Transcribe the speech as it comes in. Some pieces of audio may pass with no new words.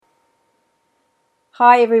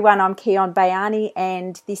Hi everyone, I'm Keon Bayani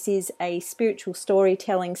and this is a spiritual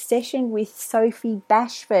storytelling session with Sophie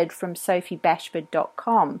Bashford from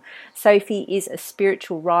sophiebashford.com. Sophie is a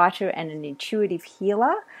spiritual writer and an intuitive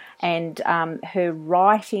healer, and her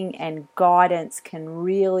writing and guidance can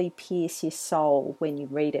really pierce your soul when you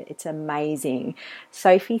read it. It's amazing.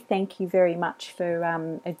 Sophie, thank you very much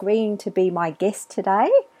for agreeing to be my guest today,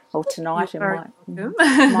 or tonight in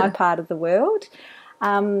my part of the world.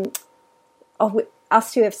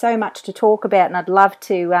 Us two have so much to talk about, and I'd love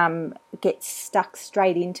to get stuck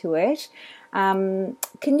straight into it. Can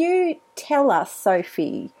you tell us,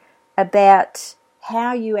 Sophie, about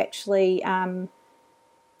how you actually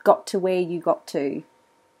got to where you got to?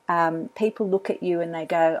 People look at you and they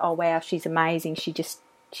go, "Oh wow, she's amazing. She's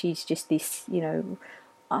just this,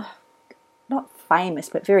 not famous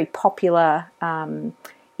but very popular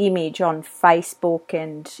image on Facebook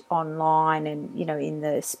and online, and in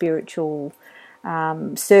the spiritual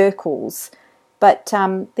circles, but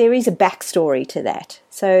there is a backstory to that.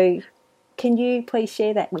 So can you please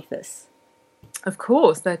share that with us? Of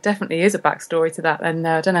course, there definitely is a backstory to that, and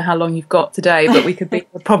I don't know how long you've got today, but we could be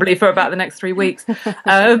probably for about the next 3 weeks.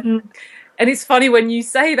 And it's funny when you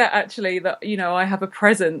say that, actually, that I have a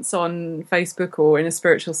presence on Facebook or in a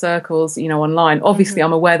spiritual circles, online. Obviously,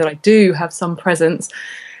 I'm aware that I do have some presence.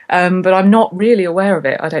 But I'm not really aware of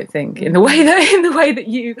it, I don't think, in the way that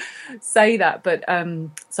you say that. But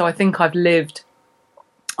so I think I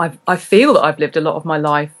feel that I've lived a lot of my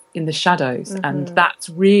life in the shadows, and that's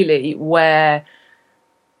really where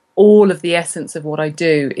all of the essence of what I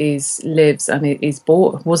do lives, and it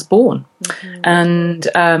was born. And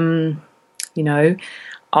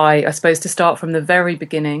I suppose to start from the very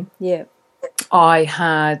beginning. Yeah, I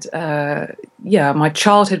had my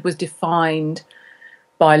childhood was defined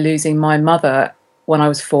by losing my mother when I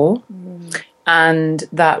was 4. And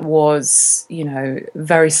that was,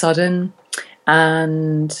 very sudden.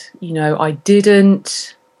 And,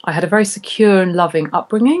 I had a very secure and loving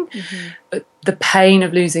upbringing. But the pain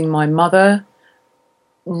of losing my mother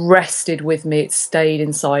rested with me. It stayed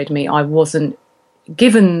inside me. I wasn't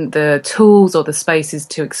given the tools or the spaces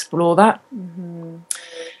to explore that.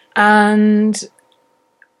 And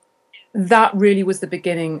that really was the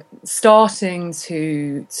beginning, starting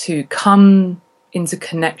to come into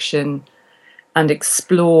connection and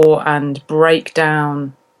explore and break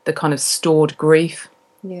down the kind of stored grief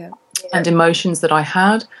and emotions that I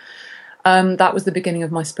had. That was the beginning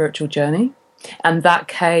of my spiritual journey. And that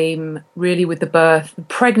came really with the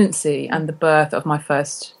pregnancy and the birth of my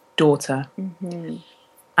first daughter.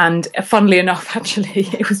 And funnily enough, actually,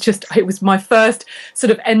 it was my first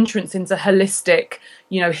sort of entrance into holistic,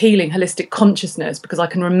 healing, holistic consciousness, because I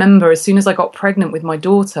can remember as soon as I got pregnant with my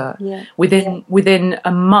daughter, within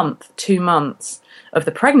a month, 2 months of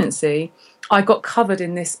the pregnancy, I got covered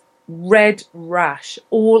in this red rash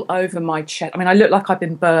all over my chest. I mean, I looked like I'd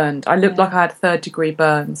been burned. I looked like I had 3rd-degree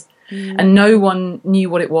burns. And no one knew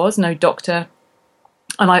what it was, no doctor.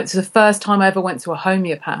 And it was the first time I ever went to a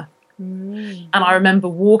homeopath. And I remember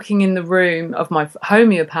walking in the room of my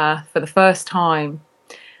homeopath for the first time,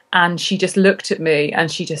 and she just looked at me and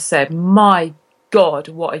she just said, "My God,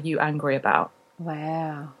 what are you angry about?"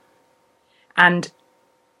 Wow. And,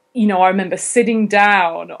 I remember sitting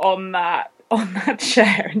down on that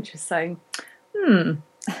chair and just saying, I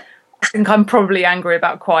think I'm probably angry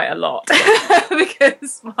about quite a lot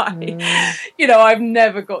because I've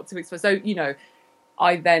never got to express. So,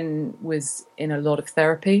 I then was in a lot of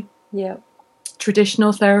therapy. Yeah.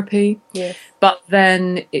 Traditional therapy. Yes. But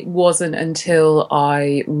then it wasn't until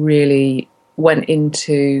I really went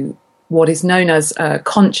into what is known as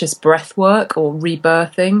conscious breath work or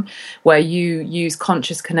rebirthing, where you use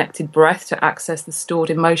conscious connected breath to access the stored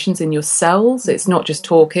emotions in your cells. It's not just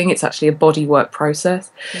talking, it's actually a body work process.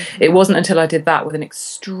 It wasn't until I did that with an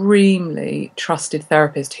extremely trusted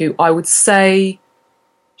therapist, who I would say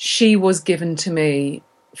she was given to me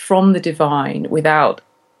from the divine without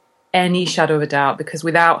any shadow of a doubt, because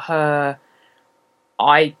without her,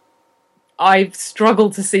 I've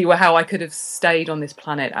struggled to see how I could have stayed on this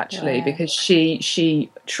planet, actually, because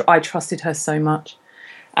I trusted her so much,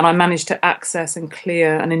 and I managed to access and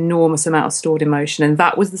clear an enormous amount of stored emotion, and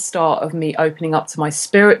that was the start of me opening up to my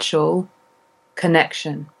spiritual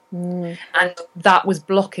connection, and that was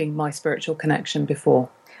blocking my spiritual connection before.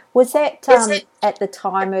 Was that at the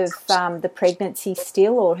time of the pregnancy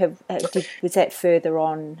still, or was that further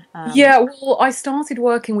on? Yeah, well, I started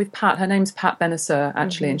working with Pat. Her name's Pat Benisser,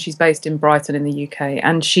 actually, and she's based in Brighton in the UK,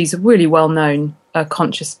 and she's a really well-known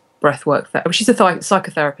conscious breathwork therapist. She's a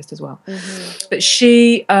psychotherapist as well. But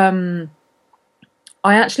she, I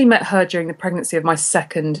actually met her during the pregnancy of my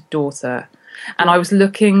second daughter, And I was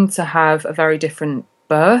looking to have a very different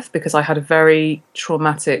birth because I had a very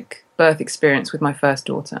traumatic birth experience with my first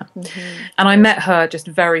daughter. And I met her just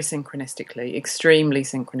very synchronistically, extremely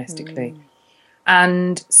synchronistically.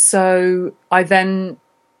 And so I then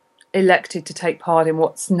elected to take part in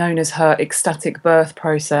what's known as her ecstatic birth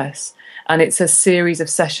process. And it's a series of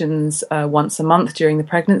sessions once a month during the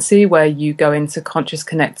pregnancy where you go into conscious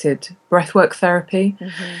connected breathwork therapy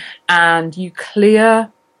and you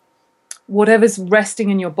clear whatever's resting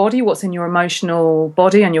in your body, what's in your emotional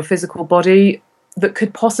body and your physical body that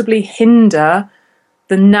could possibly hinder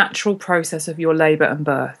the natural process of your labour and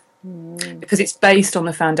birth. Because it's based on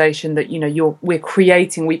the foundation that, you know, we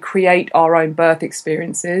create our own birth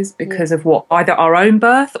experiences because of what, either our own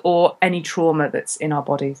birth or any trauma that's in our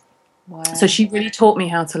bodies. Wow. So she really taught me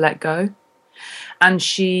how to let go. And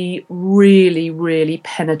she really, really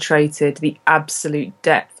penetrated the absolute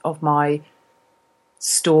depth of my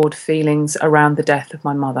stored feelings around the death of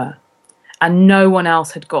my mother. And no one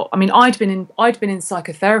else had got. I mean, I'd been in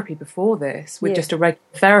psychotherapy before this with just a regular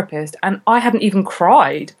therapist, and I hadn't even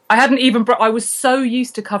cried. I was so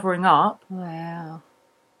used to covering up. Wow.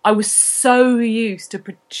 I was so used to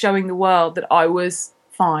showing the world that I was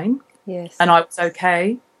fine. Yes. And I was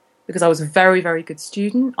okay because I was a very, very good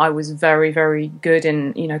student. I was very, very good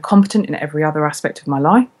and, you know, competent in every other aspect of my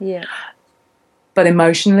life. Yeah. But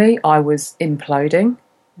emotionally, I was imploding.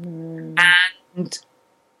 And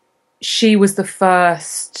she was the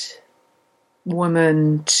first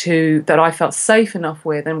woman that I felt safe enough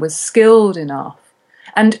with and was skilled enough.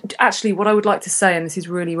 And actually, what I would like to say, and this is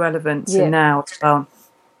really relevant to now as well,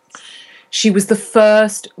 she was the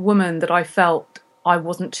first woman that I felt I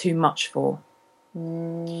wasn't too much for.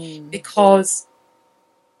 Because,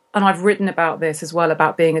 and I've written about this as well,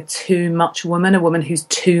 about being a too much woman, a woman who's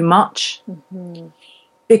too much.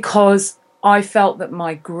 Because I felt that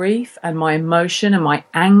my grief and my emotion and my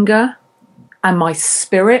anger and my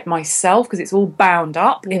spirit, myself, because it's all bound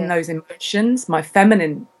up in those emotions, my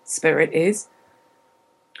feminine spirit is,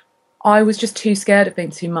 I was just too scared of being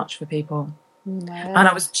too much for people. And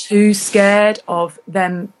I was too scared of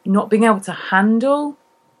them not being able to handle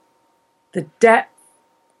the depth,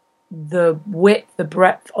 the width, the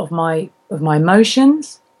breadth of my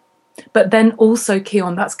emotions. But then also,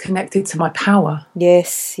 Keon, that's connected to my power.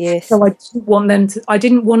 Yes, yes. So I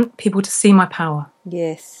didn't want people to see my power.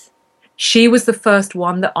 Yes. She was the first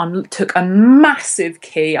one that took a massive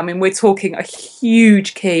key. I mean, we're talking a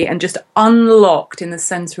huge key, and just unlocked in the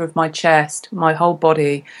centre of my chest, my whole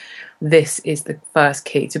body. This is the first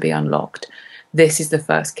key to be unlocked. This is the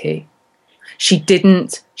first key.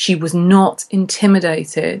 She was not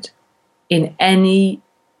intimidated in any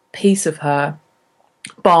piece of her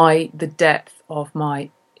by the depth of my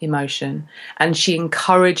emotion. And she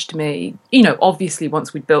encouraged me, you know, obviously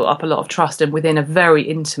once we'd built up a lot of trust and within a very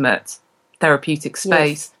intimate therapeutic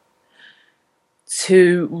space,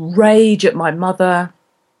 to rage at my mother.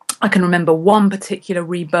 I can remember one particular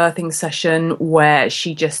rebirthing session where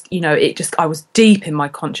she just, you know, I was deep in my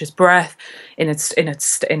conscious breath in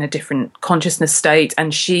a different consciousness state.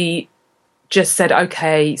 And she just said,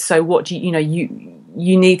 okay, so what do you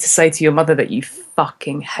need to say to your mother that you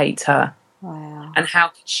fucking hate her. Wow. And how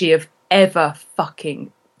could she have ever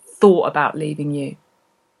fucking thought about leaving you?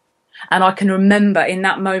 And I can remember in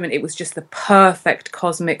that moment, it was just the perfect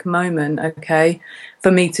cosmic moment, okay,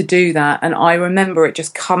 for me to do that. And I remember it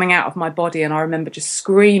just coming out of my body, and I remember just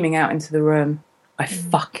screaming out into the room, I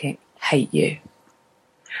fucking hate you.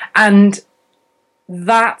 And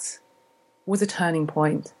that was a turning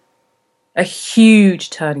point, a huge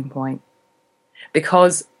turning point.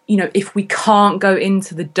 Because, you know, if we can't go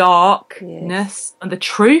into the darkness and the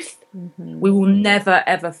truth, we will never,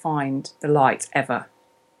 ever find the light, ever.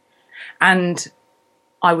 And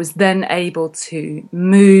I was then able to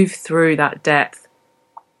move through that depth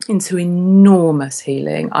into enormous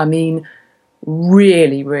healing. I mean,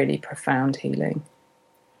 really, really profound healing.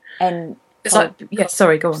 And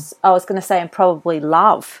sorry, go on. I was going to say, and probably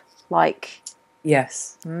love, like.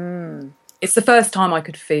 Yes. It's the first time I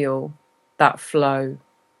could feel that flow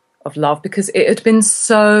of love, because it had been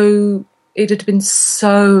so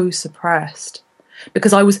suppressed.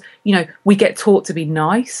 Because I was, you know, we get taught to be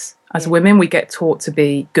nice as women, we get taught to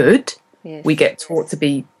be good, we get taught to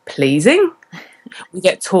be pleasing, we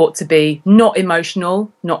get taught to be not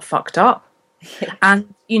emotional, not fucked up.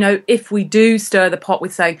 And, you know, if we do stir the pot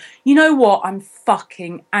with saying, you know what, I'm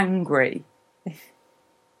fucking angry.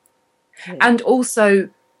 And also,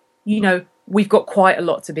 you know, we've got quite a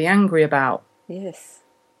lot to be angry about. Yes.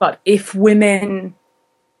 But if women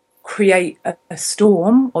create a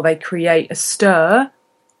storm, or they create a stir,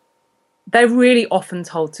 they're really often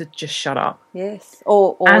told to just shut up. Yes,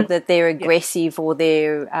 or that they're aggressive, or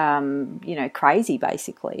they're crazy,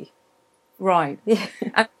 basically. Right. Yeah.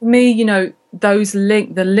 And for me, those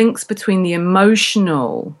the links between the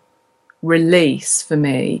emotional release for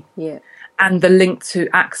me, and the link to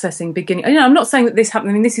accessing beginning. I'm not saying that this happened.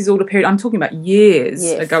 I mean, this is all a period. I'm talking about years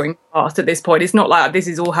are going past at this point. It's not like this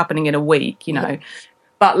is all happening in a week,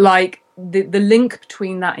 But like the link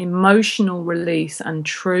between that emotional release and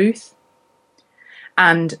truth,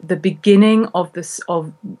 and the beginning of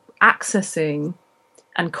accessing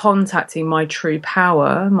and contacting my true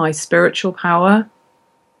power, my spiritual power,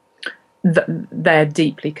 they're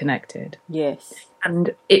deeply connected. Yes.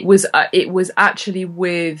 And it was actually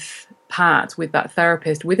with Pat, with that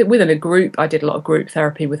therapist, within a group. I did a lot of group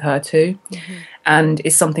therapy with her too, and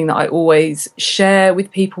it's something that I always share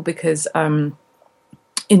with people, because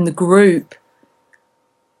in the group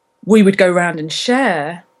we would go around and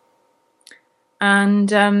share.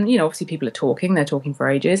 And, obviously people are talking, they're talking for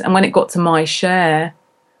ages. And when it got to my share,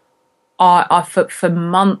 I for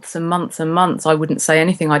months and months and months, I wouldn't say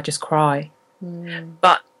anything. I'd just cry. And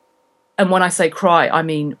when I say cry, I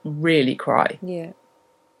mean really cry. Yeah.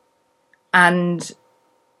 And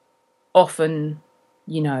often,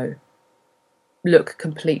 look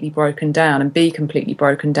completely broken down and be completely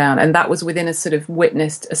broken down. And that was within a sort of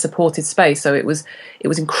a supported space. So it was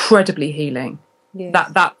incredibly healing. Yes.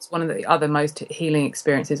 That's one of the other most healing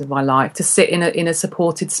experiences of my life, to sit in a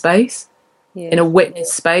supported space, in a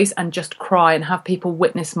witness space, and just cry and have people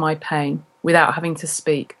witness my pain without having to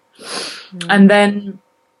speak. And then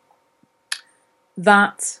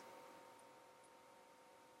that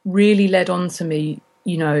really led on to me,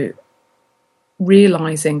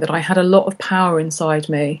 realizing that I had a lot of power inside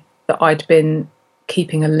me that I'd been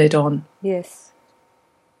keeping a lid on. Yes.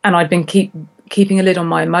 And I'd been keeping a lid on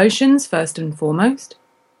my emotions, first and foremost,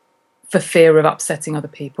 for fear of upsetting other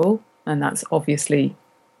people. And that's obviously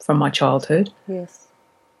from my childhood. Yes.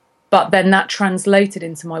 But then that translated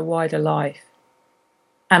into my wider life.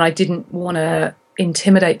 And I didn't want to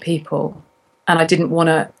intimidate people. And I didn't want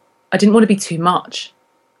to be too much.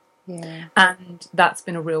 Yeah. And that's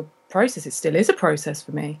been a real process. It still is a process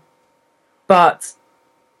for me. But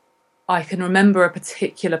I can remember a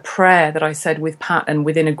particular prayer that I said with Pat and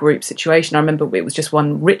within a group situation. I remember it was just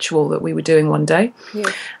one ritual that we were doing one day,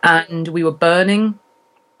 and we were burning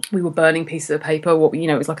pieces of paper.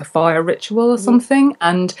 It was like a fire ritual or something.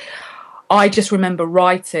 And I just remember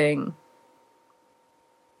writing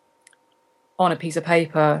on a piece of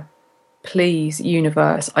paper, "Please,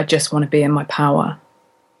 universe, I just want to be in my power."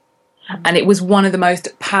 And it was one of the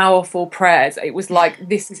most powerful prayers. It was like,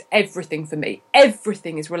 this is everything for me.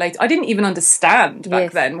 Everything is related. I didn't even understand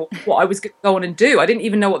back then what I was going to go on and do. I didn't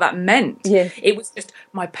even know what that meant. Yes. It was just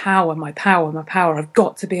my power, my power, my power. I've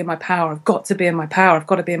got to be in my power. I've got to be in my power. I've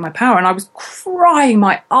got to be in my power. And I was crying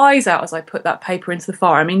my eyes out as I put that paper into the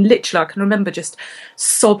fire. I mean, literally, I can remember just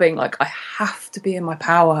sobbing, like, I have to be in my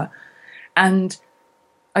power. And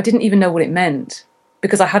I didn't even know what it meant,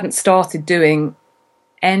 because I hadn't started doing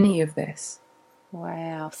any of this.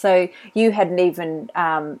 Wow. So you hadn't even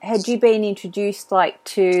had you been introduced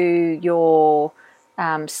to your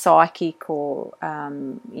psychic or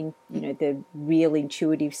the real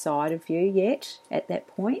intuitive side of you yet at that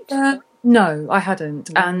point? No, I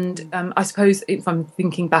hadn't. And I suppose if I'm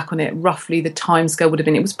thinking back on it, roughly the timescale would have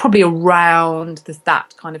been, it was probably around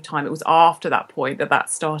that kind of time. It was after that point that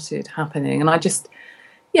started happening. And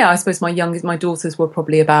I suppose my daughters were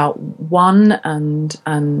probably about 1 and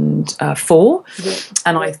 4,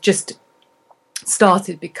 and I just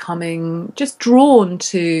started becoming just drawn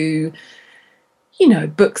to,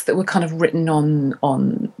 books that were kind of written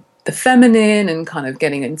on the feminine and kind of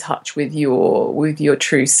getting in touch with your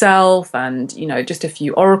true self, and just a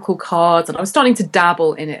few oracle cards, and I was starting to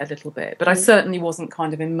dabble in it a little bit, but I certainly wasn't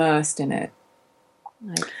kind of immersed in it.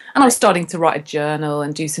 And I was starting to write a journal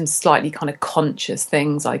and do some slightly kind of conscious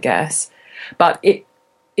things, I guess. But it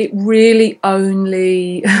really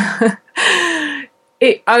only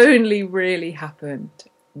really happened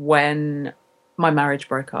when my marriage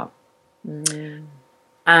broke up.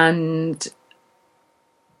 And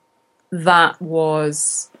that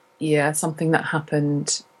was something that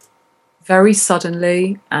happened very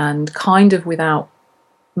suddenly and kind of without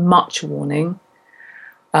much warning.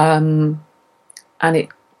 And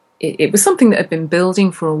it was something that had been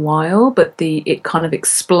building for a while, but it kind of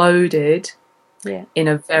exploded in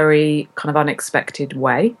a very kind of unexpected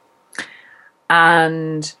way.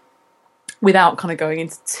 And without kind of going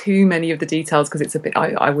into too many of the details, because it's a bit,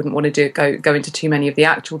 I wouldn't want to go into too many of the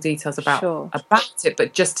actual details about it,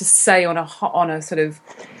 but just to say on a sort of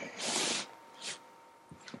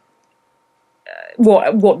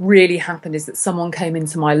what really happened is that someone came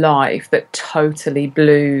into my life that totally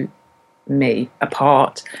blew me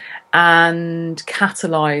apart and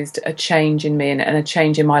catalyzed a change in me and a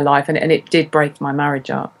change in my life, and it did break my marriage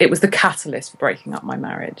up. It was the catalyst for breaking up my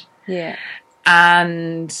marriage. Yeah.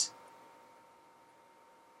 And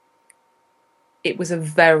it was a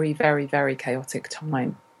very, very, very chaotic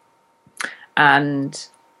time and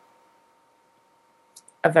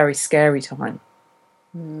a very scary time.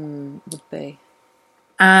 Would be.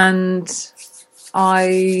 And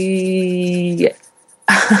I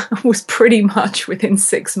was pretty much within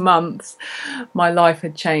 6 months, my life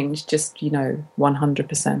had changed just,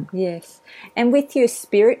 100%. Yes. And with your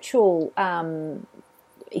spiritual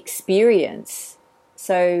experience,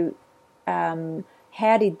 so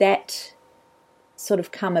how did that sort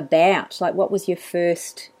of come about? Like, what was your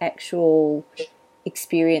first actual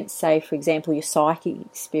experience, say, for example, your psychic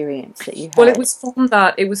experience that you had? Well, it was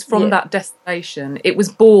from that destination. It was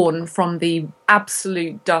born from the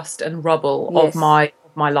absolute dust and rubble of my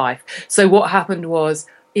life. So what happened was,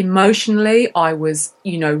 emotionally, I was,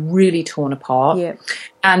 really torn apart. Yeah.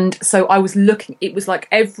 And so I was looking, it was like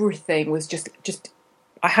everything was just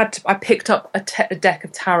I picked up a deck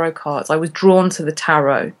of tarot cards. I was drawn to the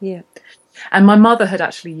tarot. Yeah. And my mother had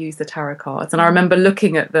actually used the tarot cards. And I remember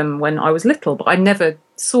looking at them when I was little, but I never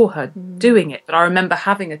saw her doing it. But I remember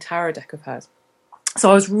having a tarot deck of hers. So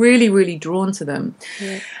I was really, really drawn to them.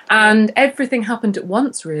 Yeah. And everything happened at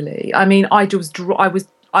once, really. I mean, I just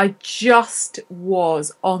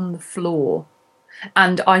was on the floor,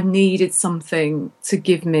 and I needed something to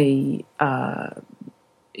give me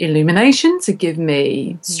illumination, to give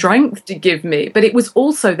me strength, to give me, but it was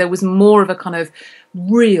also, there was more of a kind of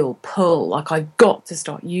real pull, like I've got to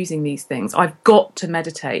start using these things, I've got to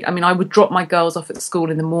meditate. I mean, I would drop my girls off at school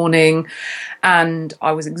in the morning and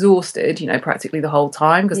I was exhausted, practically the whole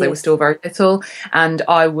time because they were still very little, and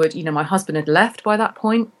I would, my husband had left by that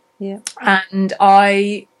point, and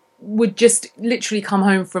I would just literally come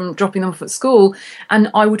home from dropping them off at school,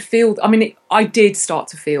 and I would feel, I did start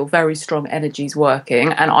to feel very strong energies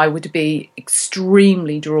working, and I would be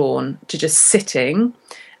extremely drawn to just sitting,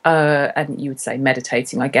 and you would say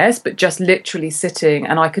meditating, I guess, but just literally sitting,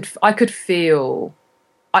 and I could feel,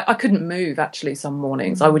 I couldn't move actually some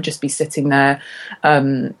mornings. I would just be sitting there,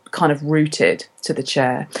 kind of rooted to the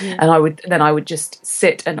chair, and I would just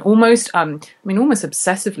sit and almost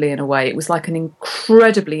obsessively in a way. It was like an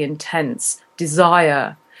incredibly intense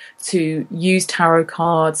desire to use tarot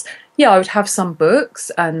cards. Yeah, I would have some books,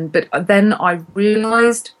 but then I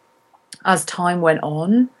realised as time went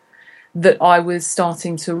on that I was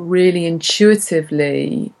starting to really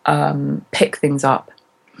intuitively pick things up.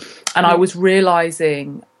 And I was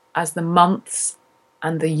realising as the months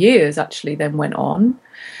and the years actually then went on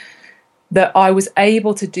that I was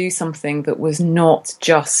able to do something that was not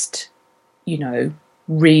just,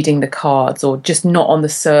 reading the cards or just not on the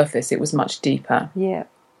surface. It was much deeper. Yeah.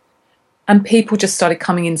 And people just started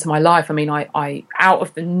coming into my life. I mean, I out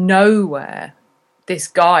of the nowhere, this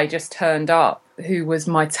guy just turned up who was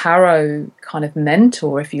my tarot kind of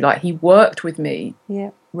mentor, if you like. He worked with me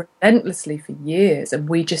relentlessly for years, and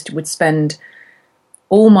we just would spend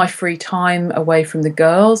all my free time away from the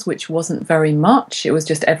girls, which wasn't very much. It was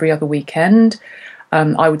just every other weekend.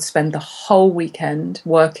 I would spend the whole weekend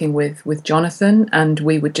working with Jonathan, and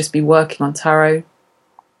we would just be working on tarot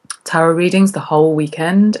readings the whole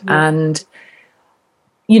weekend. And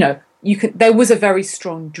there was a very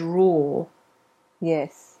strong draw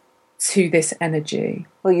to this energy.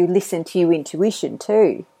 Well, you listen to your intuition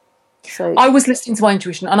too. So I was listening to my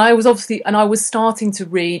intuition, and I was starting to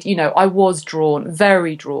read, I was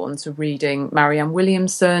very drawn to reading Marianne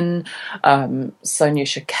Williamson, Sonia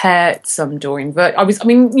Choquette, some Doreen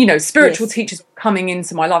spiritual teachers coming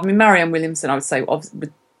into my life. I mean, Marianne Williamson, I would say,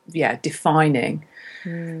 defining.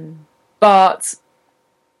 But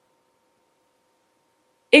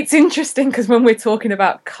it's interesting because when we're talking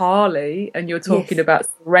about Kali and you're talking about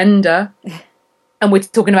surrender, and we're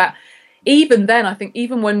talking about, even then, I think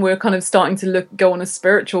even when we're kind of starting to go on a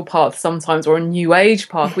spiritual path sometimes, or a new age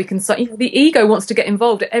path, we can start, the ego wants to get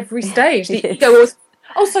involved at every stage. The ego was,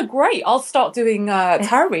 so great, I'll start doing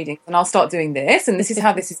tarot readings, and I'll start doing this, and this is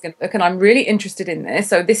how this is going to look, and I'm really interested in this,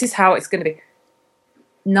 so this is how it's going to be.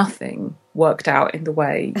 Nothing worked out in the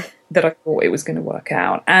way that I thought it was going to work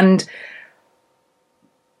out. And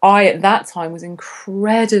I, at that time, was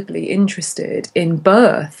incredibly interested in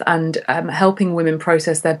birth and helping women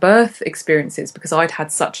process their birth experiences, because I'd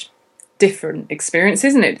had such different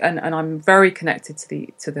experiences in it, and I'm very connected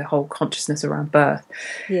to the whole consciousness around birth.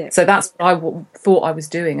 Yeah. So that's what I thought I was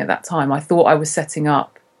doing at that time. I thought I was setting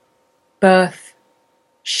up birth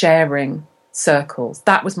sharing circles.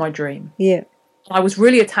 That was my dream. Yeah. I was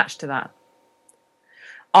really attached to that.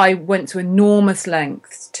 I went to enormous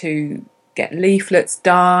lengths to get leaflets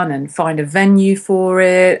done and find a venue for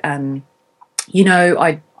it. And, you know,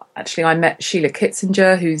 I met Sheila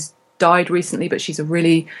Kitzinger, who's died recently, but she was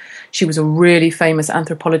a really famous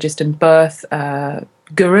anthropologist and birth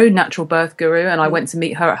guru, natural birth guru. And I went to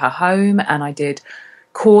meet her at her home, and I did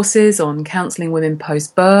courses on counselling women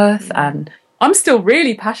post-birth. And I'm still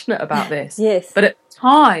really passionate about this. Yes. But at the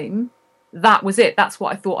time, that was it. That's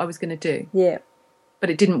what I thought I was going to do. Yeah. But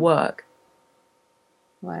it didn't work.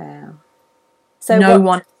 Wow. So no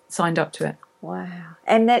one signed up to it. Wow.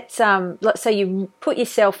 And that's so you put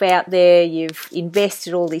yourself out there, you've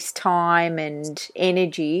invested all this time and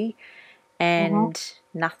energy, and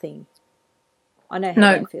nothing. I know how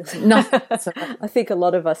that feels. Nothing. I think a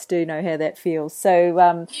lot of us do know how that feels.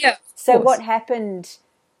 So so what happened?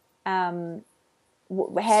 How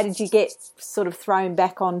did you get sort of thrown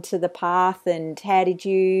back onto the path, and how did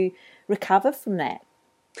you recover from that?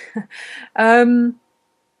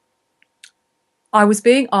 I was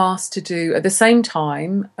being asked to do at the same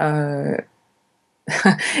time.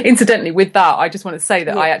 Incidentally, with that, I just want to say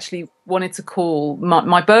that I actually wanted to call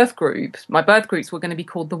my birth group. My birth groups were going to be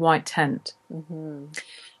called the White Tent, and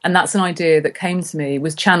that's an idea that came to me,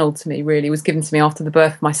 was channeled to me. Really, was given to me after the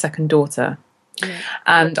birth of my second daughter. Yeah.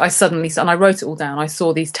 And I wrote it all down. I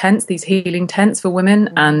saw these tents, these healing tents for women,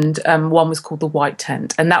 and one was called the White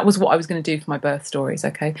Tent, and that was what I was going to do for my birth stories.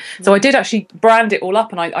 Okay, so I did actually brand it all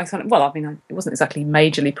up, and I thought, well, I mean, it wasn't exactly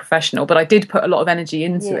majorly professional, but I did put a lot of energy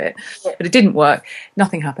into it. But it didn't work.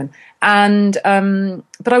 Nothing happened, and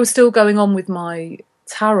but I was still going on with my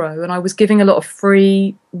tarot, and I was giving a lot of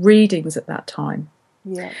free readings at that time.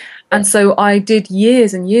 Yeah. And so I did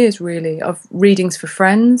years and years, really, of readings for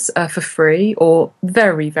friends for free, or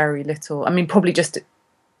very, very little. I mean, probably just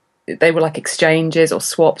they were like exchanges or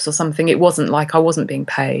swaps or something. It wasn't like I wasn't being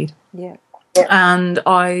paid. Yeah. And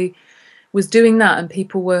I was doing that, and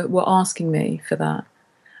people were asking me for that.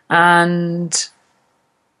 And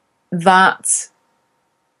that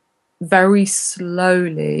very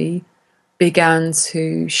slowly began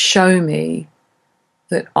to show me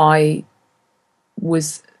that I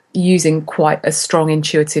was using quite a strong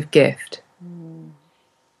intuitive gift.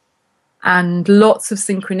 And lots of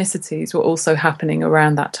synchronicities were also happening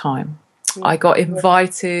around that time. I got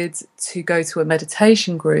invited to go to a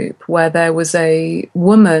meditation group where there was a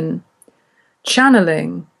woman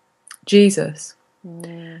channeling Jesus,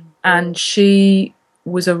 and she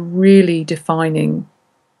was a really defining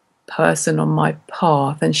person on my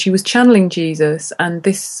path, and she was channeling Jesus. And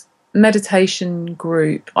this meditation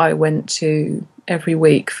group I went to every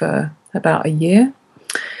week for about a year,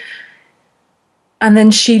 and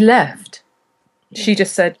then she left. She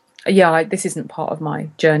just said, this isn't part of my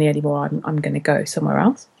journey anymore, I'm going to go somewhere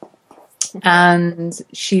else. And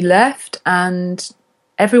she left, and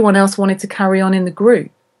everyone else wanted to carry on in the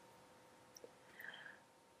group.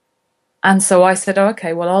 And so I said,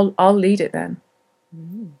 okay, well, I'll lead it then.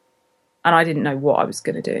 And I didn't know what I was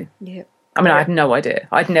going to do. I mean, I had no idea.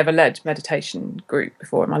 I'd never led a meditation group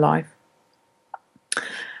before in my life.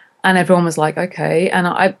 And everyone was like, okay.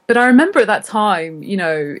 But I remember at that time, you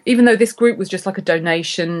know, even though this group was just like a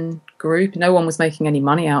donation group, no one was making any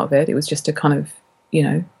money out of it. It was just a kind of, you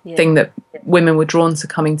know, thing that women were drawn to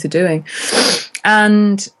coming to doing.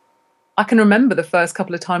 And I can remember the first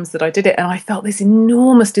couple of times that I did it, and I felt this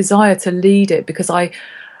enormous desire to lead it, because I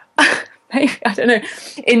don't know,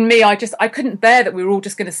 in me, I couldn't bear that we were all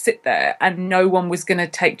just going to sit there and no one was going to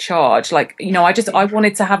take charge. Like, you know, I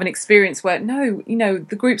wanted to have an experience where, no, you know,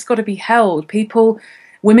 the group's got to be held.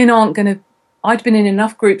 Women aren't going to, I'd been in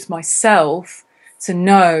enough groups myself to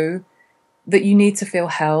know that you need to feel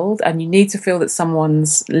held, and you need to feel that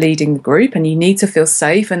someone's leading the group, and you need to feel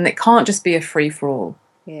safe, and it can't just be a free-for-all.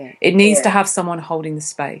 Yeah. It needs to have someone holding the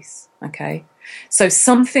space, okay? So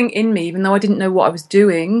something in me, even though I didn't know what I was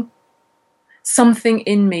doing, something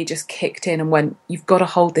in me just kicked in and went, you've got to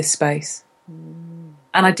hold this space. And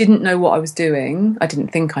I didn't know what I was doing. I didn't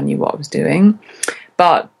think I knew what I was doing,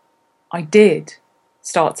 but I did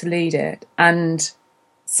start to lead it, and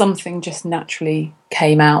something just naturally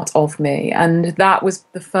came out of me. And that was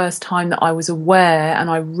the first time that I was aware, and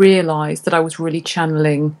I realised that I was really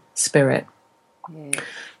channeling spirit.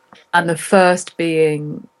 And the first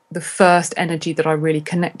energy that I really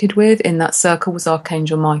connected with in that circle was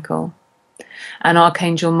Archangel Michael. And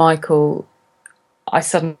Archangel Michael, I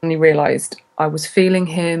suddenly realised I was feeling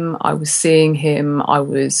him, I was seeing him, I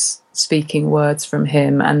was speaking words from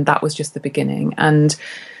him, and that was just the beginning. And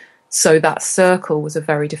so that circle was a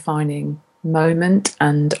very defining moment,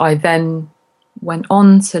 and I then went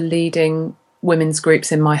on to leading women's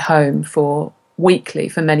groups in my home weekly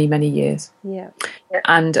for many, many years. Yeah.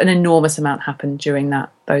 And an enormous amount happened during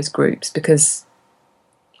those groups, because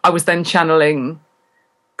I was then channeling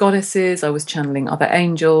goddesses, I was channeling other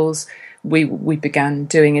angels. We began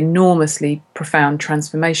doing enormously profound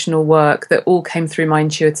transformational work that all came through my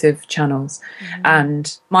intuitive channels.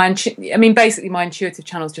 And basically my intuitive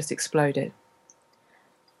channels just exploded.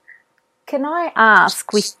 Can I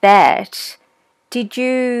ask, with that, how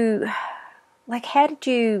did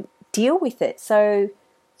you deal with it? So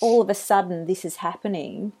all of a sudden this is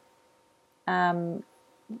happening. How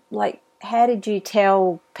did you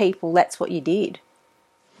tell people that's what you did?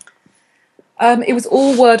 It was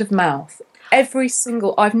all word of mouth.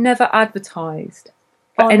 I've never advertised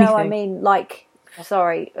for anything. No, I mean,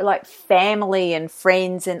 family and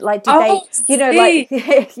friends, and did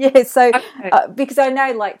So, okay. Because I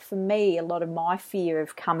know, for me, a lot of my fear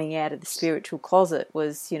of coming out of the spiritual closet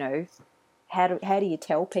was, how do you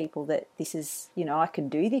tell people that this is, I can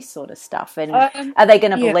do this sort of stuff, and are they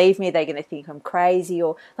going to believe me? Are they going to think I'm crazy?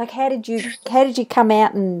 Or how did you come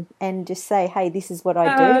out and just say, hey, this is what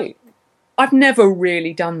I do? I've never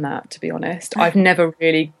really done that, to be honest. I've never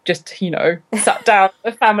really just, sat down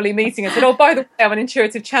at a family meeting and said, oh, by the way, I'm an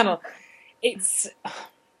intuitive channel. It's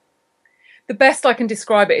the best I can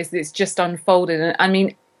describe it is that it's just unfolded. And I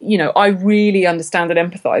mean, I really understand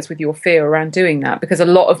and empathise with your fear around doing that, because a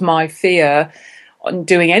lot of my fear on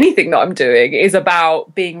doing anything that I'm doing is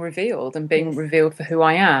about being revealed and being revealed for who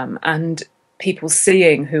I am, and people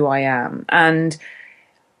seeing who I am. And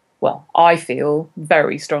well, I feel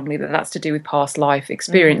very strongly that that's to do with past life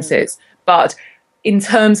experiences. But in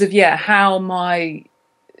terms of, how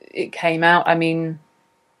it came out, I mean,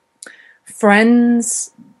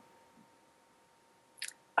 friends,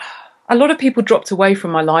 a lot of people dropped away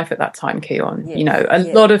from my life at that time, Keon.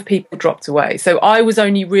 Yes, lot of people dropped away. So I was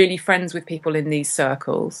only really friends with people in these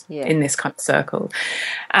circles, in this kind of circle.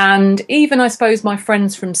 And even, I suppose, my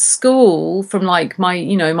friends from school, from my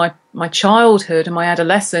childhood and my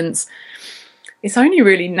adolescence, it's only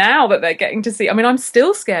really now that they're getting to see. I mean, I'm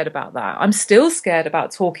still scared about that. I'm still scared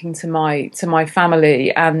about talking to my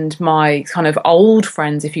family and my kind of old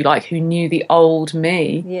friends, if you like, who knew the old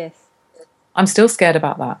me. Yes. I'm still scared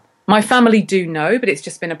about that. My family do know, but it's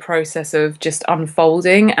just been a process of just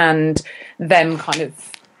unfolding and them kind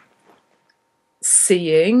of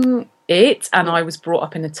seeing it. And I was brought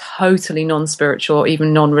up in a totally non-spiritual,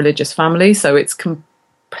 even non-religious family, so it's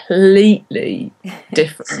completely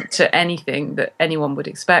different to anything that anyone would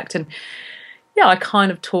expect. And I kind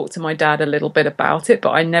of talked to my dad a little bit about it,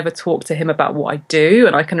 but I never talked to him about what I do.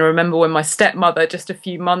 And I can remember when my stepmother, just a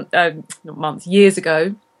few years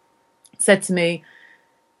ago, said to me,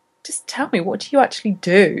 just tell me, what do you actually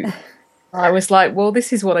do? I was like, well,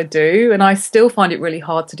 this is what I do. And I still find it really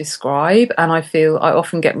hard to describe. And I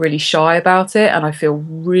often get really shy about it. And I feel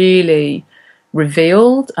really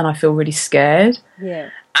revealed. And I feel really scared.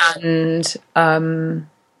 Yeah. And I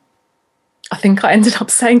think I ended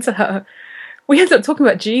up saying to her, we ended up talking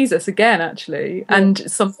about Jesus again, actually. Yeah.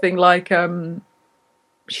 And something like,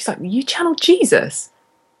 she's like, you channeled Jesus?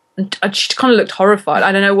 And she kind of looked horrified.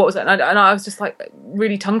 I don't know what was it. And I was just like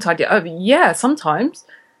really tongue-tied. Yeah, sometimes.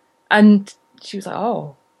 And she was like,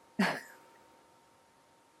 oh.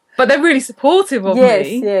 But they're really supportive of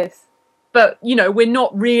me. Yes. But, we're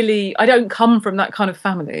not really, I don't come from that kind of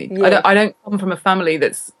family. Yes. I don't come from a family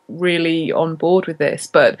that's really on board with this,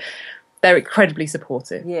 but they're incredibly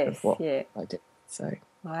supportive of what I do. So,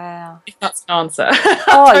 wow. If that's an answer.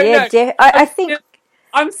 Oh, yeah. I think...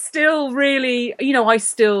 I'm still really, I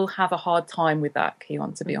still have a hard time with that,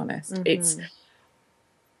 Keon, to be honest. Mm-hmm.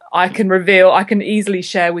 I can easily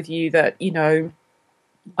share with you that,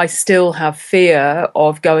 I still have fear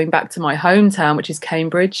of going back to my hometown, which is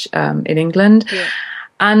Cambridge, in England,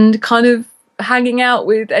 and kind of hanging out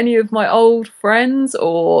with any of my old friends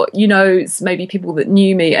or, it's maybe people that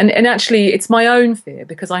knew me. And actually, it's my own fear,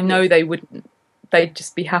 because I know they'd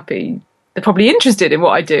just be happy. They're probably interested in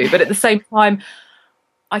what I do. But at the same time,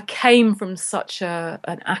 I came from such an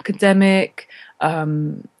academic,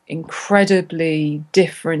 incredibly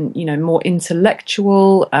different, more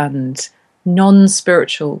intellectual and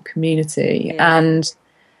non-spiritual community. Yeah. And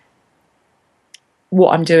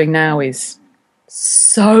what I'm doing now is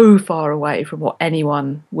so far away from what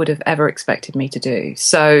anyone would have ever expected me to do.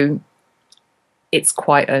 So it's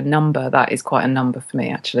quite a number. That is quite a number for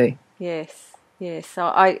me, actually. Yes. Yes, so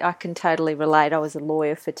I can totally relate. I was a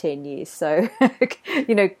lawyer for 10 years, so,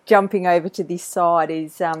 jumping over to this side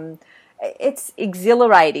is, it's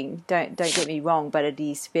exhilarating, don't get me wrong, but it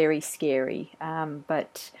is very scary.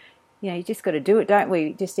 But you just got to do it, don't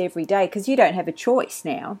we? Just every day, because you don't have a choice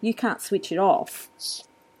now. You can't switch it off.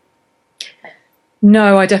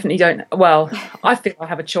 No, I definitely don't. Well, I think I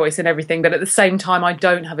have a choice in everything, but at the same time, I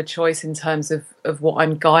don't have a choice in terms of what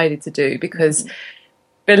I'm guided to do, because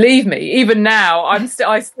believe me, even now,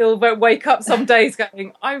 I still wake up some days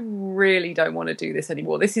going, I really don't want to do this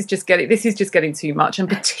anymore. This is just getting too much. And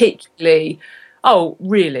particularly, oh,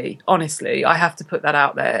 really, honestly, I have to put that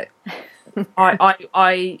out there.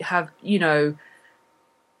 I have,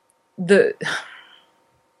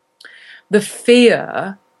 the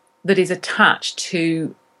fear that is attached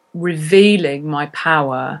to revealing my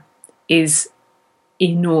power is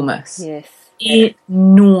enormous. Yes.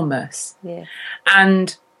 Enormous. Yeah.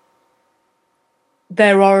 And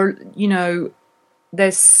there are,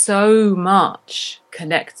 there's so much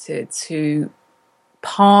connected to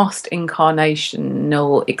past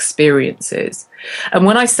incarnational experiences. And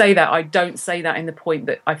when I say that, I don't say that in the point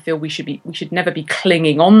that I feel we should never be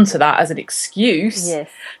clinging on to that as an excuse.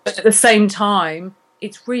 Yes. But at the same time,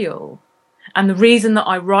 it's real. And the reason that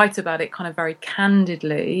I write about it kind of very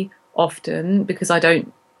candidly often, because I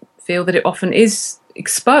don't feel that it often is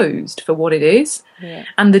exposed for what it is. Yeah.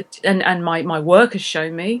 And my work has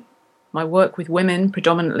shown me, my work with women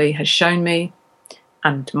predominantly has shown me,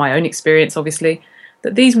 and my own experience obviously,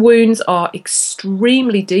 that these wounds are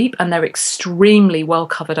extremely deep and they're extremely well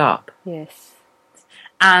covered up. Yes.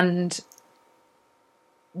 And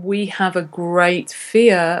we have a great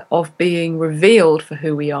fear of being revealed for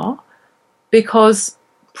who we are, because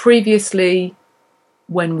previously,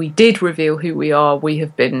 when we did reveal who we are, we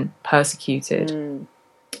have been persecuted.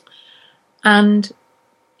 And,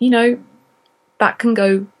 that can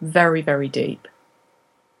go very, very deep.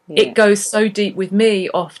 Yeah. It goes so deep with me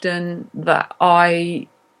often that I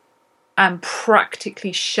am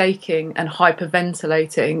practically shaking and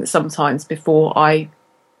hyperventilating sometimes before I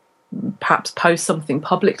perhaps post something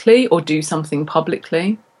publicly or do something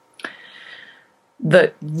publicly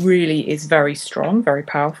that really is very strong, very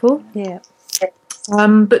powerful. Yeah.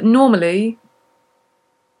 But normally,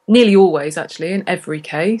 nearly always actually, in every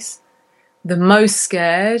case, the most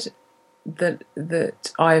scared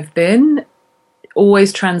that I've been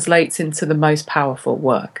always translates into the most powerful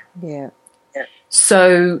work. Yeah.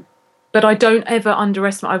 So, but I don't ever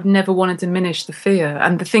underestimate, I've never want to diminish the fear.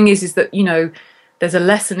 And the thing is that, there's a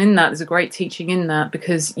lesson in that, there's a great teaching in that,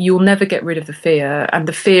 because you'll never get rid of the fear. And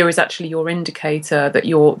the fear is actually your indicator that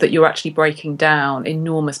you're actually breaking down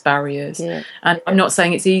enormous barriers. Yeah. And I'm not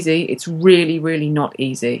saying it's easy. It's really, really not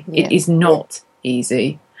easy. Yeah. It is not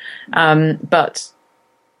easy. But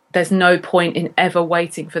there's no point in ever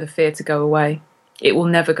waiting for the fear to go away. It will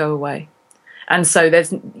never go away. And so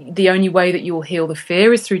the only way that you'll heal the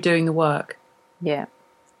fear is through doing the work. Yeah.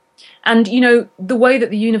 And, the way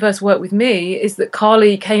that the universe worked with me is that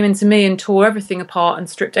Carly came into me and tore everything apart and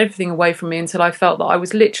stripped everything away from me until I felt that I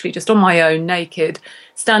was literally just on my own, naked,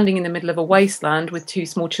 standing in the middle of a wasteland with 2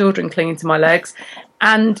 small children clinging to my legs,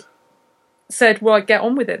 and said, right, get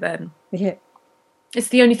on with it then. Yeah. It's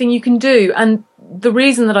the only thing you can do. And the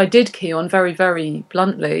reason that I did key on, very, very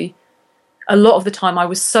bluntly, a lot of the time I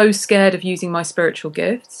was so scared of using my spiritual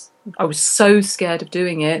gifts. I was so scared of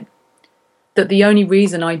doing it that the only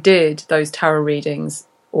reason I did those tarot readings,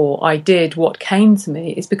 or I did what came to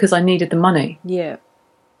me, is because I needed the money. Yeah.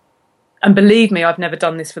 And believe me, I've never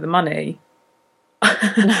done this for the money.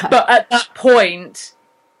 No. But at that point,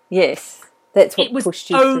 yes, that's what pushed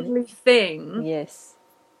you. It was the only thing. Yes.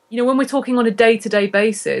 When we're talking on a day-to-day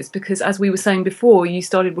basis, because as we were saying before, you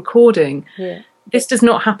started recording. Yeah. This does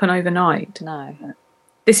not happen overnight. No.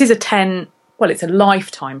 This is it's a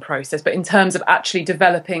lifetime process, but in terms of actually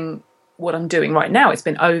developing what I'm doing right now, it's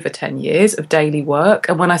been over 10 years of daily work.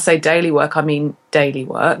 And when I say daily work, I mean daily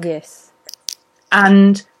work. Yes.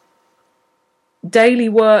 And daily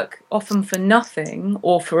work often for nothing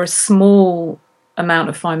or for a small amount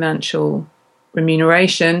of financial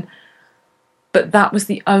remuneration. But that was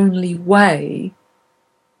the only way.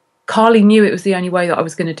 Carly knew it was the only way that I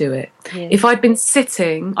was going to do it. Yes. If I'd been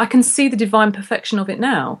sitting, I can see the divine perfection of it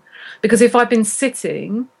now. Because if I'd been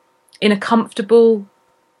sitting in a comfortable,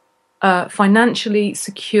 financially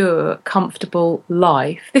secure, comfortable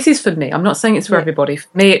life, this is for me. I'm not saying it's for everybody.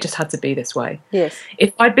 For me, it just had to be this way. Yes.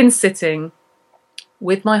 If I'd been sitting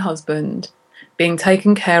with my husband, being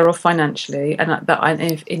taken care of financially, and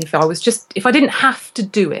if I didn't have to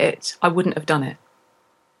do it, I wouldn't have done it.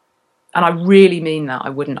 And I really mean that. I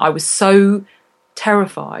wouldn't. I was so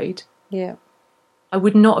terrified. Yeah. I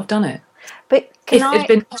would not have done it. But it'd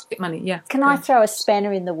been pocket money, yeah. Can I throw a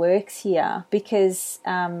spanner in the works here? Because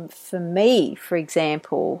for me, for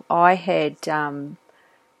example, I had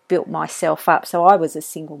built myself up. So I was a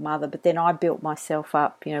single mother, but then I built myself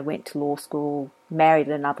up, went to law school, married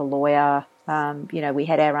another lawyer, we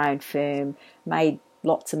had our own firm, made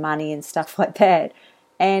lots of money and stuff like that.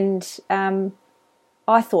 And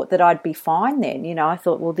I thought that I'd be fine then. I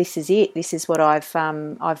thought, well, this is it. This is what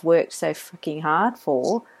I've worked so fucking hard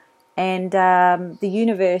for. And the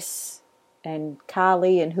universe and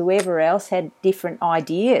Carly and whoever else had different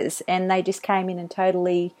ideas, and they just came in and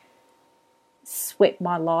totally swept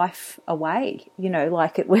my life away.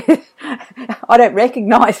 Like it was, I don't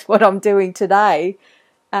recognise what I'm doing today,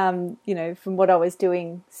 from what I was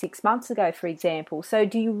doing 6 months ago, for example. So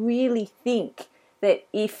do you really think that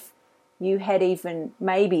if you had even,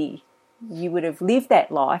 maybe you would have lived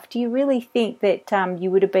that life, do you really think that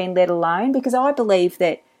you would have been let alone? Because I believe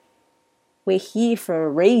that we're here for a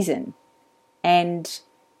reason, and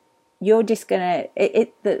you're just going to,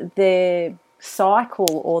 the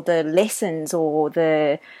cycle or the lessons or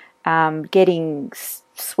the getting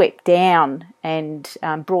swept down and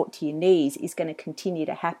brought to your knees is going to continue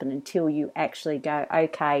to happen until you actually go,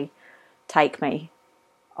 okay, take me.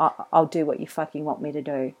 I'll do what you fucking want me to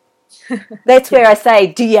do. That's where I say,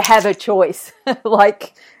 do you have a choice? Well,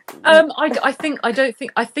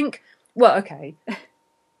 okay.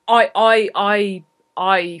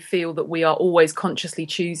 I feel that we are always consciously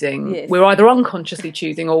choosing. Yes. We're either unconsciously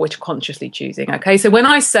choosing or we're consciously choosing. Okay, so when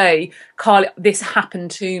I say, Carly, this happened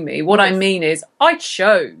to me, what I mean is I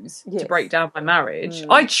chose to break down my marriage.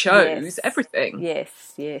 I chose everything.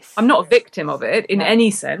 Yes. I'm not a victim of it in any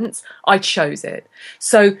sense. I chose it.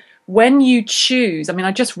 So when you choose,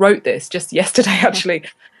 I just wrote this just yesterday, actually.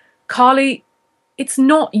 Carly, it's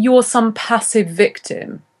not you're some passive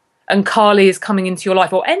victim and Carly is coming into your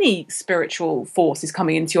life, or any spiritual force is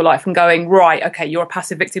coming into your life and going, right, okay, you're a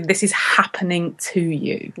passive victim. This is happening to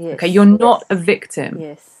you. Yes. Okay, you're not a victim.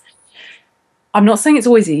 Yes. I'm not saying it's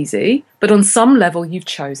always easy, but on some level, you've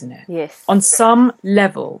chosen it. Yes. On some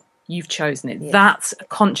level, you've chosen it. Yes. That's a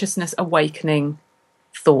consciousness awakening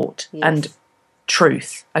thought and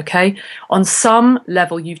truth, okay? On some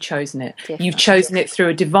level, you've chosen it. Definitely. You've chosen it through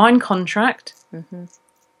a divine contract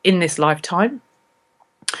in this lifetime.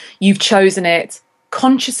 You've chosen it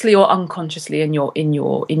consciously or unconsciously in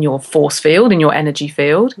your force field, in your energy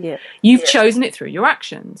field. Yeah. You've chosen it through your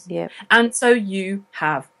actions. Yeah. And so you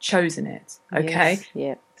have chosen it, okay?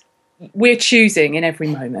 Yes. Yeah. We're choosing in every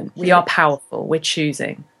moment. We are powerful. We're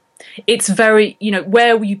choosing. It's very,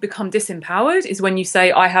 where you become disempowered is when you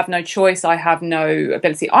say, I have no choice, I have no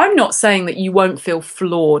ability. I'm not saying that you won't feel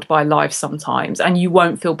flawed by life sometimes and you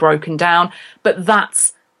won't feel broken down, but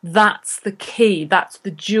that's the key, that's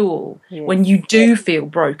the jewel. Yes. When you do feel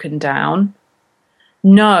broken down,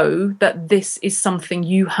 know that this is something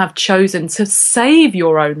you have chosen to save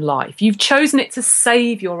your own life. You've chosen it to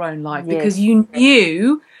save your own life because you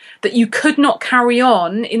knew that you could not carry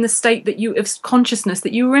on in the state of consciousness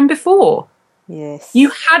that you were in before. Yes.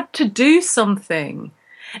 You had to do something.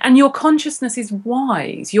 And your consciousness is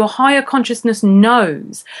wise. Your higher consciousness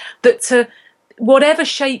knows that to whatever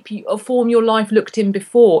shape or form your life looked in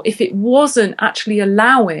before, if it wasn't actually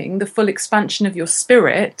allowing the full expansion of your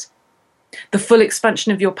spirit, the full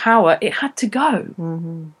expansion of your power, it had to go.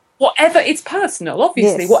 Mm-hmm. Whatever, it's personal,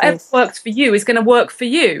 obviously. Whatever works for you is going to work for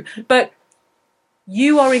you. But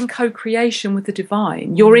you are in co-creation with the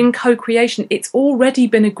divine. You're in co-creation. It's already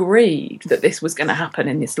been agreed that this was going to happen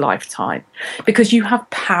in this lifetime because you have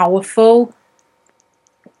powerful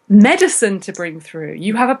medicine to bring through.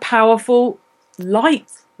 You have a powerful light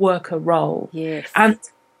worker role. Yes. And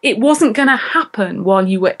it wasn't going to happen while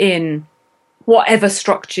you were in whatever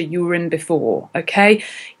structure you were in before, okay?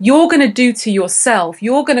 You're going to do to yourself,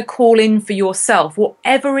 you're going to call in for yourself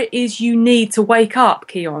whatever it is you need to wake up,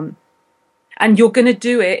 Keon. And you're going to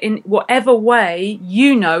do it in whatever way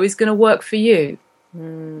you know is going to work for you.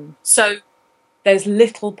 So there's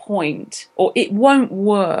little point, or it won't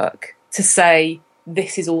work to say,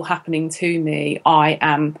 this is all happening to me, I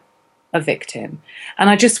am a victim.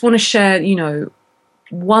 And I just want to share,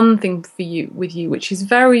 one thing with you, which is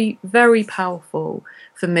very, very powerful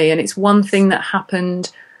for me. And it's one thing that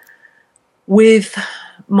happened with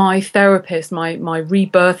my therapist, my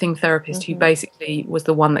rebirthing therapist, who basically was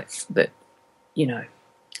the one that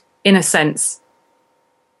in a sense,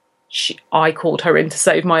 I called her in to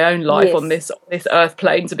save my own life on this earth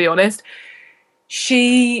plane, to be honest.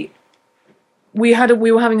 We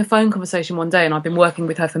were having a phone conversation one day, and I've been working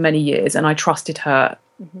with her for many years, and I trusted her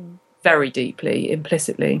very deeply,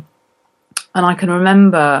 implicitly. And I can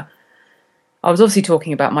remember I was obviously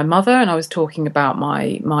talking about my mother, and I was talking about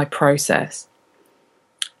my process.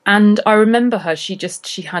 And I remember her, she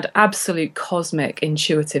had absolute cosmic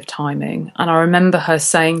intuitive timing. And I remember her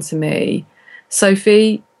saying to me,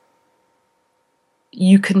 Sophie,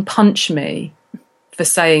 you can punch me for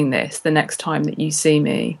saying this the next time that you see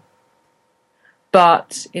me.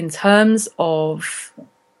 But in terms of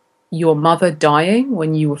your mother dying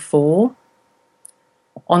when you were 4,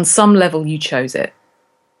 on some level you chose it.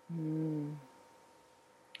 Mm.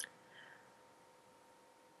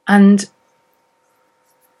 And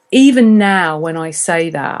even now, when I say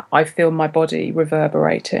that, I feel my body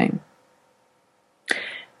reverberating.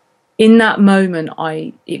 In that moment,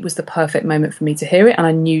 it was the perfect moment for me to hear it, and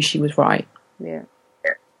I knew she was right. Yeah.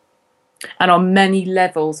 And on many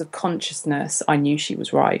levels of consciousness, I knew she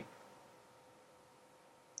was right.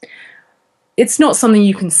 It's not something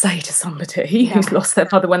you can say to somebody who's lost their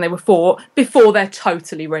mother when they were 4 before they're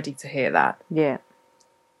totally ready to hear that. Yeah.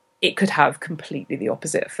 It could have completely the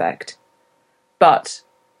opposite effect. But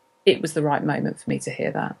it was the right moment for me to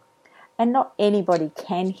hear that. And not anybody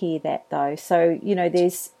can hear that, though. So,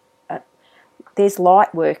 there's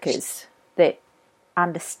light workers that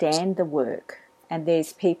understand the work, and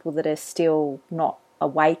there's people that are still not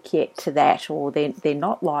awake yet to that, or they're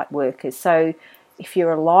not light workers. So if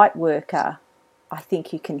you're a light worker, I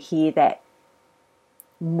think you can hear that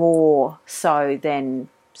more so than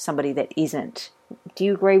somebody that isn't. Do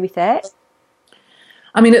you agree with that?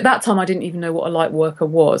 I mean, at that time, I didn't even know what a light worker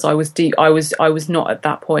was. I was not at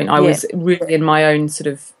that point. I was really in my own sort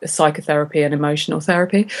of psychotherapy and emotional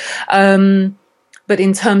therapy. But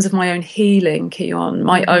in terms of my own healing, Keon,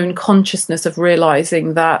 my own consciousness of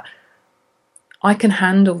realizing that I can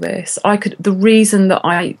handle this. The reason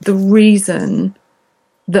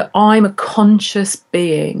that I'm a conscious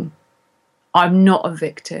being. I'm not a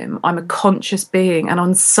victim. I'm a conscious being. And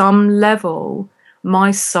on some level,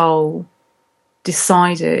 my soul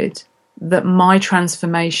decided that my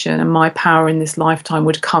transformation and my power in this lifetime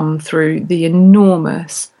would come through the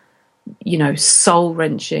enormous,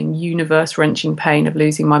 soul-wrenching, universe-wrenching pain of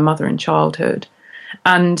losing my mother in childhood.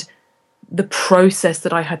 And the process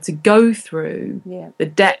that I had to go through, the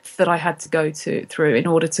depth that I had to go through in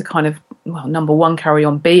order to kind of, number one, carry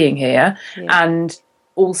on being here, and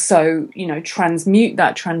also, transmute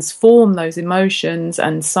that, transform those emotions,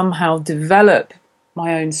 and somehow develop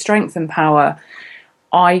my own strength and power.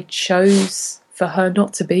 I chose for her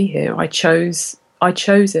not to be here. I chose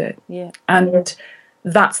it. Yeah. And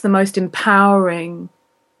that's the most empowering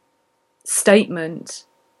statement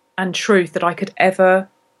and truth that I could ever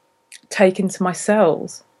take into my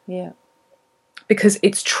cells. Yeah. Because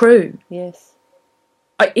it's true. Yes.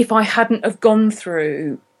 If I hadn't have gone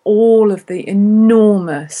through all of the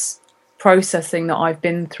enormous processing that I've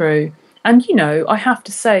been through, and, I have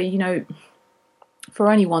to say, for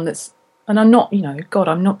anyone that's, and I'm not,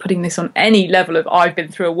 I'm not putting this on any level of I've been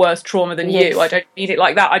through a worse trauma than you. I don't mean it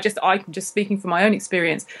like that. I'm just speaking from my own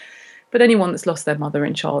experience. But anyone that's lost their mother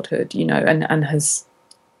in childhood, and has,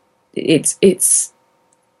 it's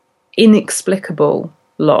inexplicable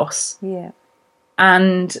loss. Yeah.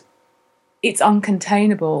 And it's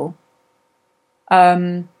uncontainable.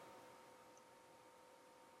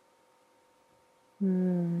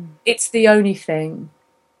 It's the only thing.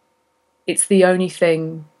 It's the only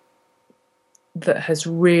thing that has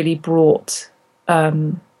really brought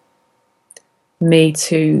me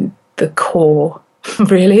to the core,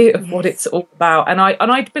 really, of what it's all about. And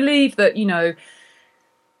I believe that,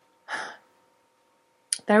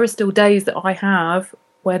 there are still days that I have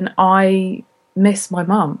when I miss my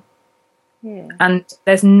mum. Yeah. And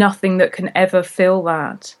there's nothing that can ever fill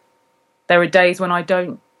that. There are days when I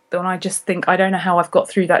just think, I don't know how I've got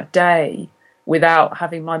through that day without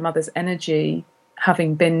having my mother's energy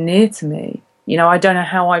having been near to me. I don't know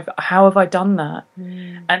how have I done that?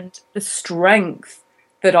 And the strength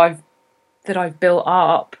that I've built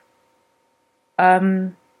up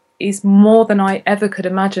is more than I ever could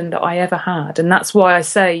imagine that I ever had. And that's why I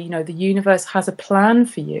say, the universe has a plan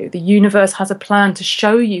for you. The universe has a plan to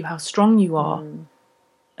show you how strong you are.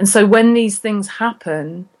 And so when these things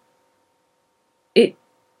happen,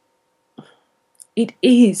 it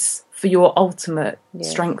is for your ultimate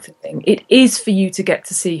strengthening. It is for you to get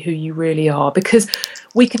to see who you really are, because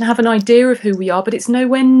we can have an idea of who we are, but it's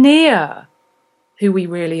nowhere near who we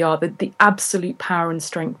really are, the absolute power and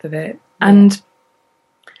strength of it. And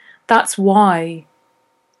that's why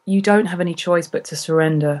you don't have any choice but to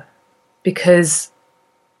surrender, because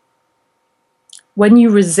when you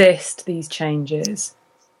resist these changes,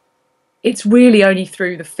 it's really only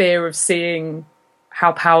through the fear of seeing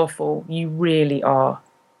how powerful you really are.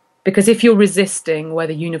 Because if you're resisting where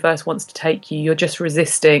the universe wants to take you, you're just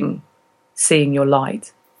resisting seeing your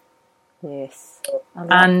light. Yes. I love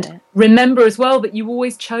And that. remember as well that you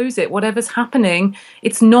always chose it. Whatever's happening,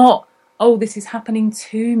 it's not, oh, this is happening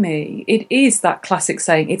to me. It is that classic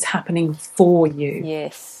saying, it's happening for you.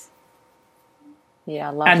 Yes. Yeah,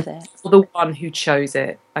 I love And that. you're the one who chose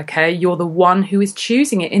it, okay? You're the one who is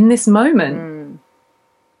choosing it in this moment.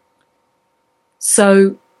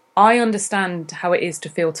 So I understand how it is to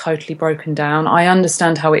feel totally broken down. I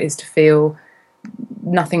understand how it is to feel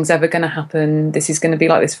nothing's ever going to happen. This is going to be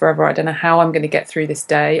like this forever. I don't know how I'm going to get through this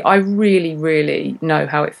day. I really, really know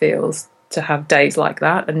how it feels to have days like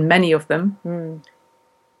that, and many of them.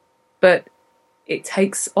 But it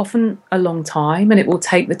takes often a long time, and it will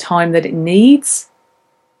take the time that it needs,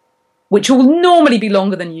 which will normally be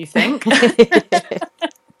longer than you think.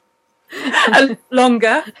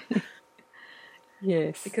 Longer.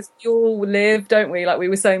 Yes. Because we all live, don't we? Like we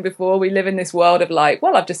were saying before, we live in this world of like,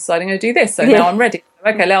 well, I've just decided I'm going to do this, so now I'm ready.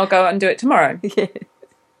 Okay, now I'll go out and do it tomorrow. Yeah.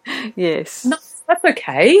 Yes. That's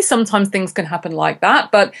okay. Sometimes things can happen like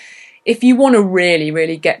that. But if you want to really,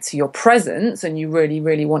 really get to your presence, and you really,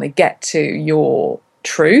 really want to get to your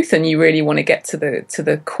truth, and you really want to get to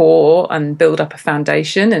the core and build up a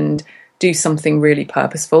foundation and do something really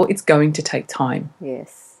purposeful, it's going to take time.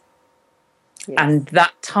 Yes. And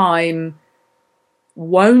that time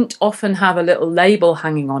won't often have a little label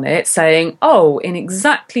hanging on it saying, oh, in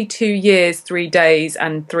exactly 2 years, 3 days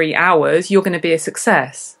and 3 hours, you're going to be a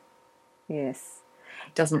success. Yes.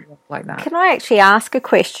 It doesn't work like that. Can I actually ask a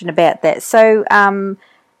question about that? So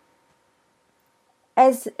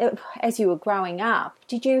as you were growing up,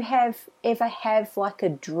 did you ever have like a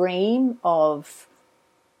dream of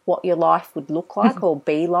what your life would look like or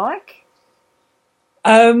be like?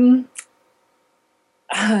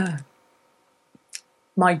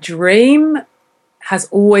 My dream has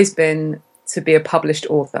always been to be a published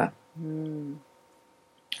author. And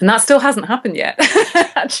that still hasn't happened yet,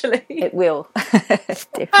 actually. It will.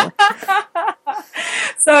 Definitely.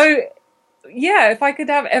 So, yeah, if I could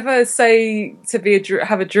have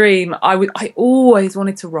a dream, I always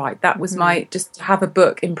wanted to write. That was just to have a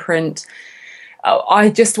book in print. I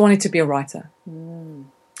just wanted to be a writer.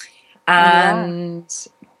 And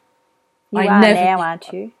you are now,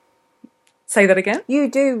 aren't you? Say that again? You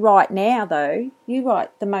do write now, though. You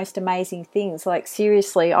write the most amazing things. Like,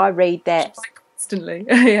 seriously, I read that constantly.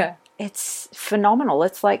 Yeah. It's phenomenal.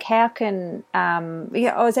 It's like, how can... I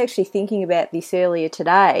was actually thinking about this earlier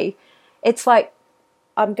today. It's like,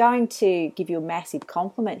 I'm going to give you a massive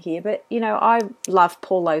compliment here, but, I love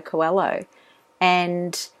Paulo Coelho,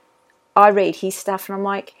 and I read his stuff, and I'm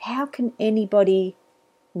like, how can anybody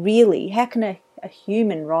really... How can a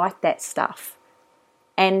human write that stuff?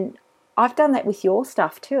 And I've done that with your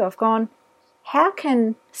stuff too. I've gone, how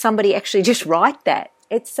can somebody actually just write that?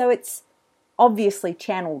 It's obviously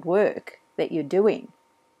channeled work that you're doing.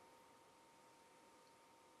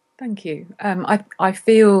 Thank you. I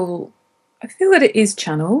feel that it is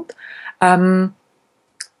channeled.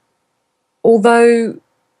 Although,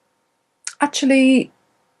 actually,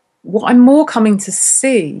 what I'm more coming to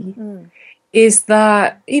see is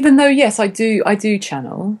that even though, yes, I do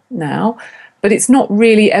channel now, but it's not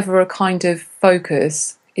really ever a kind of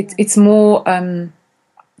focus. It's more, I'm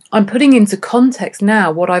putting into context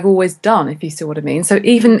now what I've always done, if you see what I mean. So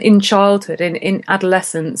even in childhood, in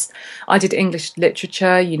adolescence, I did English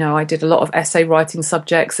literature. I did a lot of essay writing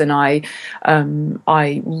subjects, and I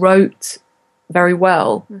wrote very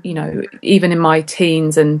well, even in my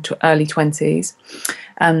teens and early 20s.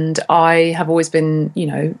 And I have always been,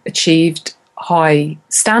 achieved high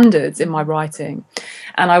standards in my writing,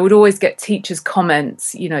 and I would always get teachers'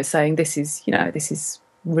 comments, saying this is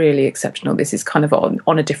really exceptional, this is kind of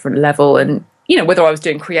on a different level. And whether I was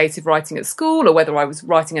doing creative writing at school, or whether I was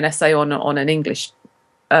writing an essay on an English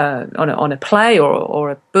on a play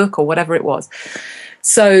or a book or whatever it was.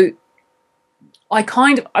 So I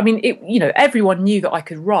everyone knew that I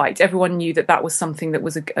could write. Everyone knew that was something that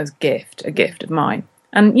was a gift of mine,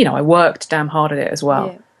 and I worked damn hard at it as well.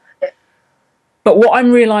 Yeah. But what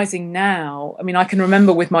I'm realizing now, I can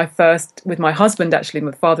remember with my husband, actually,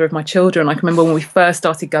 the father of my children, I can remember when we first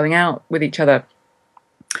started going out with each other.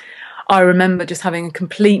 I remember just having a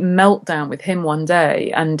complete meltdown with him one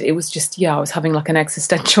day, and it was just, I was having like an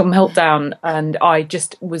existential meltdown, and I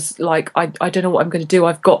just was like, I don't know what I'm going to do.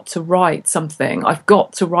 I've got to write something.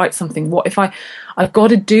 What if I've got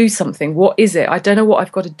to do something? What is it? I don't know what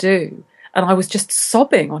I've got to do. And I was just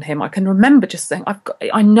sobbing on him. I can remember just saying,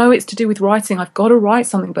 I know it's to do with writing. I've got to write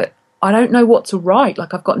something, but I don't know what to write.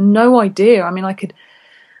 Like, I've got no idea.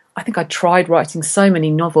 I think I tried writing so many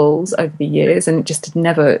novels over the years, and it just had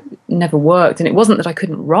never worked. And it wasn't that I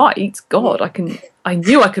couldn't write. God, I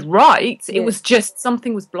knew I could write. It was just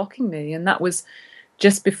something was blocking me, and that was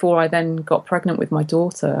just before I then got pregnant with my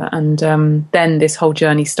daughter, and then this whole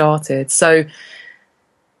journey started. So,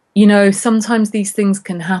 you know, sometimes these things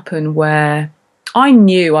can happen where I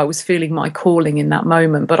knew I was feeling my calling in that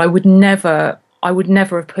moment, but I would never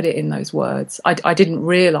have put it in those words. I didn't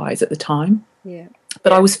realise at the time. Yeah.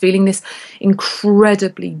 But I was feeling this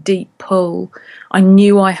incredibly deep pull. I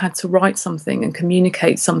knew I had to write something and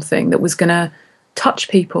communicate something that was going to touch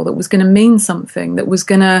people, that was going to mean something, that was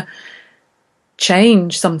going to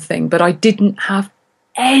change something. But I didn't have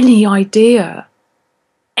any idea.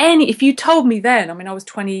 If you told me then, I mean, I was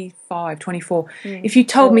 25, 24. If you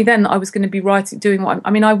told me then that I was going to be doing what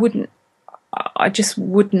I just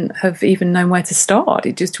wouldn't have even known where to start.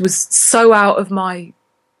 It just was so out of my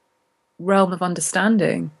realm of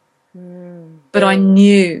understanding. But I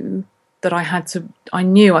knew that I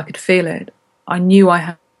knew I could feel it. I knew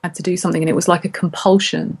I had to do something, and it was like a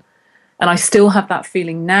compulsion. And I still have that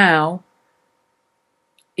feeling now,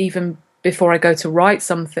 even before I go to write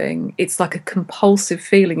something. It's like a compulsive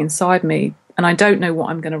feeling inside me, and I don't know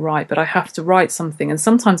what I'm going to write, but I have to write something. And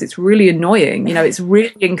sometimes it's really annoying, you know, it's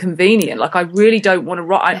really inconvenient. Like, I really don't want to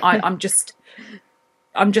write. I'm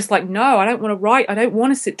just like, no, I don't want to write. I don't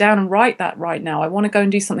want to sit down and write that right now. I want to go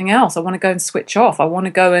and do something else. I want to go and switch off. I want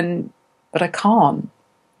to go but I can't.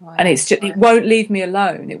 Wow. And it's just, it won't leave me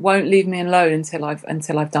alone. It won't leave me alone until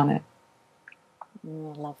I've done it. I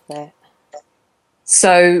love that.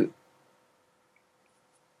 So,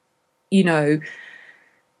 you know,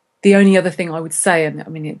 the only other thing I would say, and I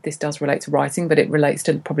mean, this does relate to writing, but it relates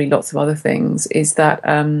to probably lots of other things, is that,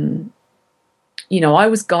 you know, I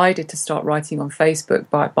was guided to start writing on Facebook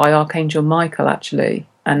by Archangel Michael, actually.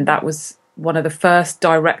 And that was one of the first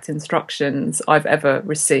direct instructions I've ever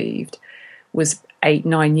received, was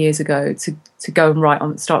 8-9 years ago, to go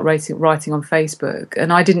and start writing on Facebook.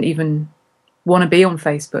 And I didn't even want to be on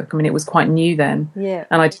Facebook. I mean, it was quite new then. Yeah.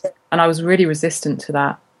 And I was really resistant to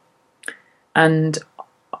that. And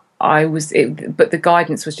but the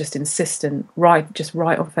guidance was just insistent, just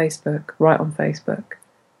write on Facebook.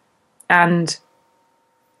 And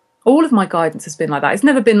all of my guidance has been like that. It's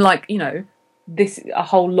never been like, you know, a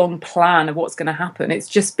whole long plan of what's going to happen. It's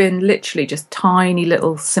just been literally just tiny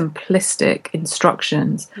little simplistic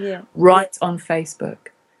instructions. Yeah. Write on Facebook.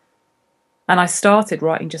 And I started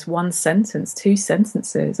writing just one sentence, 2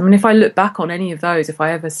 sentences. I mean, if I look back on any of those, if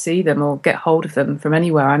I ever see them or get hold of them from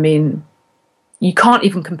anywhere, I mean, you can't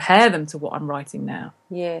even compare them to what I'm writing now.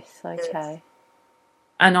 Yes, okay.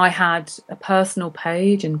 And I had a personal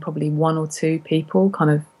page and probably 1 or 2 people,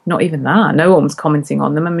 kind of, not even that. No one was commenting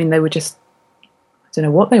on them. I mean, they were just, I don't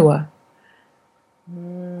know what they were.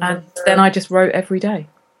 And then I just wrote every day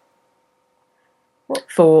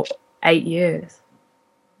for 8 years.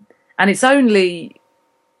 And it's only,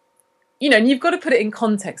 you know, and you've got to put it in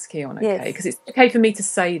context, Keon, okay? Because it's okay for me to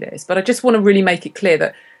say this, but I just want to really make it clear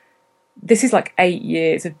that this is like 8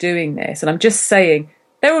 years of doing this. And I'm just saying,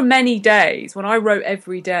 there were many days when I wrote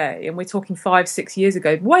every day, and we're talking 5-6 years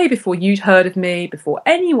ago, way before you'd heard of me, before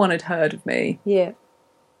anyone had heard of me. Yeah.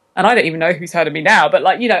 And I don't even know who's heard of me now, but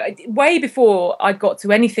like, you know, way before I got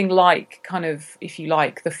to anything like, kind of, if you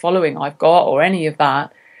like, the following I've got or any of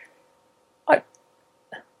that,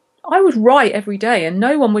 I would write every day and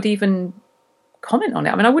no one would even comment on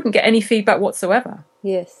it. I mean, I wouldn't get any feedback whatsoever.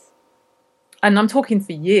 Yes. And I'm talking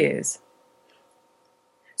for years.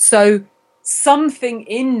 So something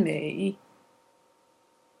in me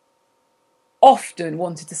often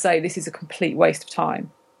wanted to say this is a complete waste of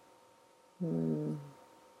time.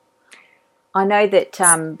 I know that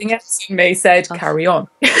something else in me said carry on.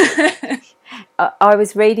 I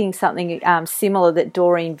was reading something similar that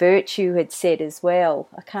Doreen Virtue had said as well.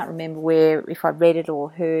 I can't remember if I read it or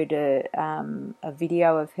heard a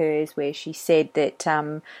video of hers where she said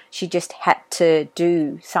that she just had to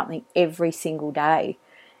do something every single day.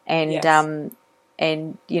 And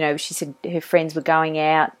and you know, she said her friends were going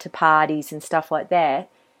out to parties and stuff like that,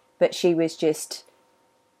 but she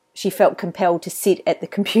felt compelled to sit at the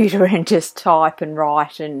computer and just type and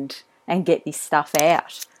write and get this stuff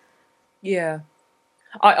out. Yeah.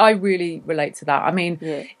 I really relate to that. I mean,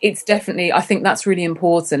 it's definitely, I think that's really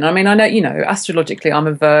important. I mean, I know, you know, astrologically, I'm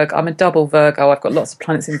a double Virgo. I've got lots of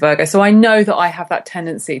planets in Virgo. So I know that I have that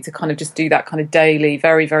tendency to kind of just do that kind of daily,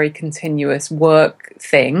 very, very continuous work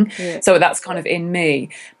thing. Yeah. So that's kind of in me.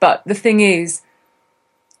 But the thing is,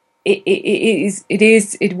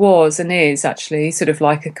 it was and is actually sort of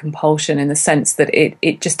like a compulsion, in the sense that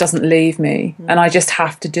it just doesn't leave me, and I just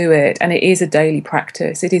have to do it. And it is a daily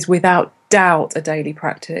practice. It is without doubt a daily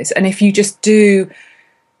practice. And if you just do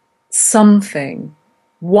something,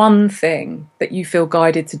 one thing that you feel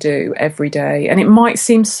guided to do every day, and it might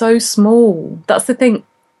seem so small. That's the thing.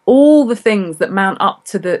 All the things that mount up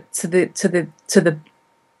to the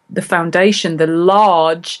foundation, the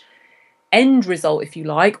large end result, if you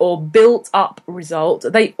like, or built up result,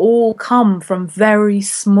 they all come from very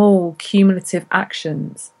small cumulative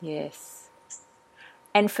actions. Yes.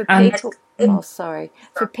 And for people,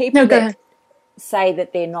 for people that say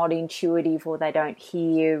that they're not intuitive, or they don't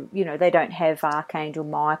hear, they don't have Archangel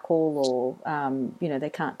Michael, or, they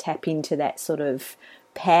can't tap into that sort of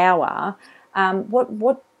power,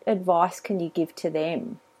 what advice can you give to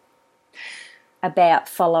them about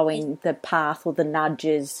following the path or the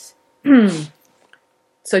nudges?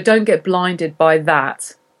 So don't get blinded by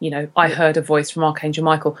that. I heard a voice from Archangel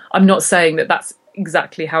Michael. I'm not saying that that's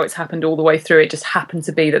exactly how it's happened all the way through. It just happened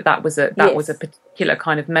to be that was a particular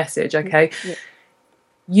kind of message. Okay.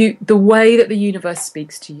 Yeah. The way that the universe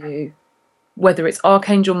speaks to you, whether it's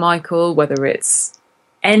Archangel Michael, whether it's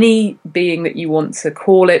any being that you want to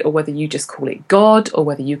call it, or whether you just call it God, or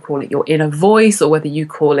whether you call it your inner voice, or whether you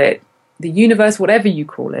call it the universe, whatever you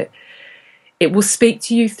call it, it will speak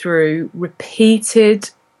to you through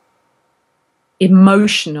repeated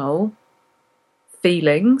emotional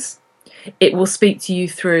feelings. It will speak to you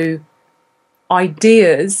through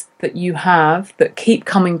ideas that you have that keep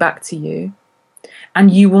coming back to you.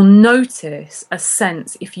 And you will notice a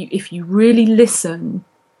sense, if you really listen,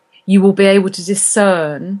 you will be able to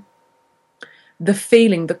discern the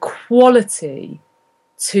feeling, the quality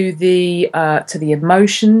to the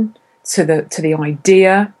emotion, to the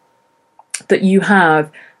idea that you have,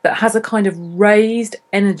 that has a kind of raised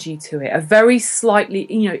energy to it, a very slightly,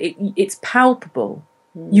 it's palpable.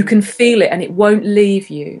 You can feel it, and it won't leave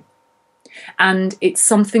you. And it's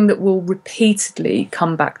something that will repeatedly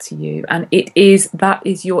come back to you. And that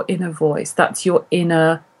is your inner voice. That's your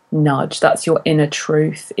inner nudge. That's your inner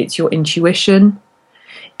truth. It's your intuition.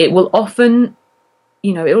 It will often,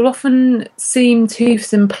 seem too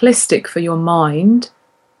simplistic for your mind.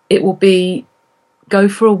 It will be, go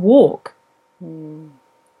for a walk.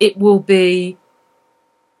 It will be,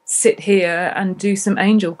 sit here and do some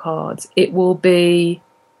angel cards. It will be,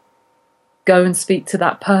 go and speak to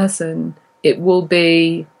that person. It will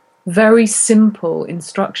be very simple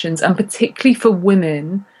instructions, and particularly for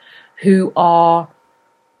women who are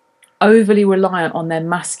overly reliant on their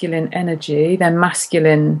masculine energy, their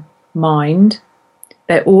masculine mind.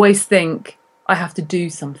 They always think, I have to do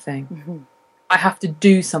something. Mm-hmm. I have to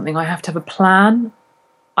do something. I have to have a plan.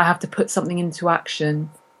 I have to put something into action.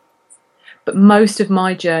 But most of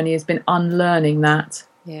my journey has been unlearning that.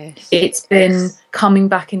 Yes. It's been coming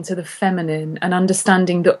back into the feminine and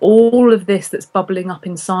understanding that all of this that's bubbling up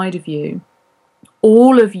inside of you,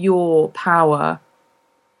 all of your power,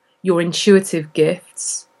 your intuitive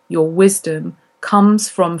gifts, your wisdom, comes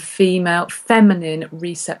from feminine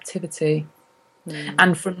receptivity.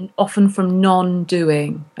 And often from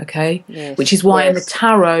non-doing, okay? Yes. Which is why in the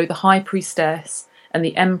tarot, the High Priestess and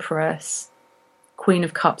the Empress, Queen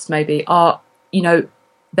of Cups maybe, are,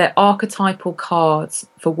 they're archetypal cards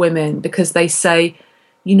for women, because they say,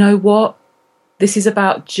 you know what? This is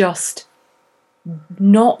about just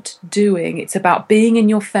not doing. It's about being in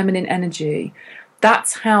your feminine energy.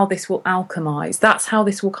 That's how this will alchemize. That's how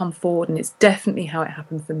this will come forward. And it's definitely how it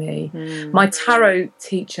happened for me. My tarot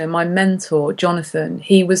teacher, my mentor, Jonathan,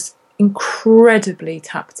 he was incredibly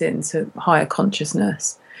tapped into higher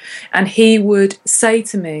consciousness. And he would say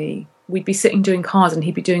to me, we'd be sitting doing cards and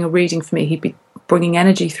he'd be doing a reading for me. He'd be bringing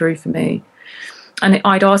energy through for me. And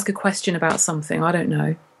I'd ask a question about something, I don't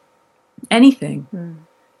know, anything.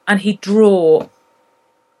 And he'd draw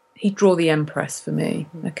the Empress for me,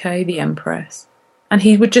 okay, the Empress. And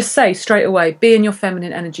he would just say straight away, be in your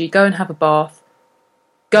feminine energy, go and have a bath,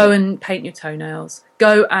 go and paint your toenails,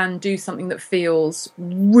 go and do something that feels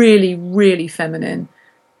really, really feminine.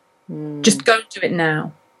 Just go and do it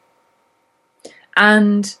now.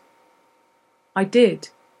 And I did.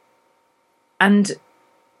 And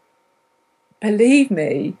believe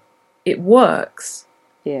me, it works.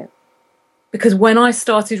 Yeah. Because when I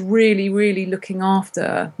started really, really looking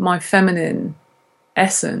after my feminine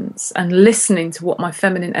essence and listening to what my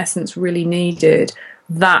feminine essence really needed,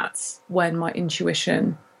 that's when my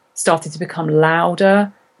intuition started to become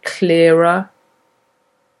louder, clearer.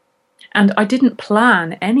 And I didn't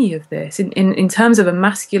plan any of this. In terms of a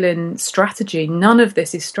masculine strategy, none of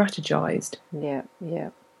this is strategized. Yeah, yeah.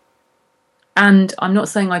 And I'm not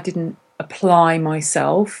saying I didn't apply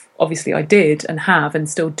myself. Obviously, I did and have and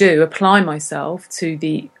still do apply myself to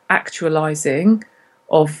the actualizing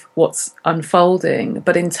of what's unfolding.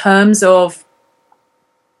 But in terms of,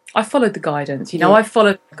 I followed the guidance. I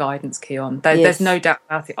followed the guidance, Keon. There's no doubt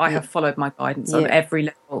about it. I have followed my guidance on every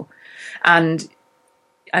level, and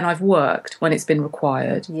I've worked when it's been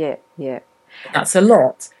required. Yeah. That's a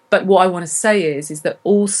lot. But what I want to say is that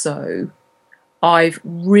also I've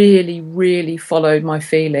really, really followed my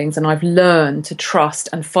feelings, and I've learned to trust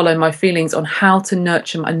and follow my feelings on how to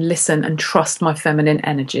nurture and listen and trust my feminine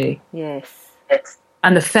energy. Yes.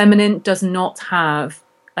 And the feminine does not have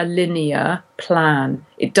a linear plan.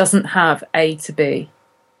 It doesn't have A to B.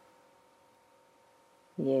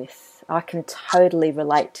 Yes, I can totally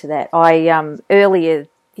relate to that. I earlier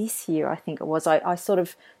this year, I think it was, I sort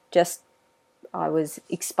of just, I was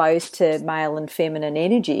exposed to male and feminine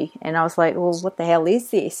energy, and I was like, well, what the hell is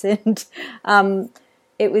this? And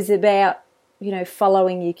it was about,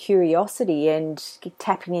 following your curiosity and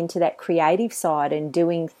tapping into that creative side and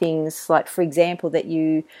doing things like, for example, that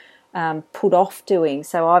you put off doing.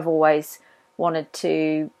 So I've always wanted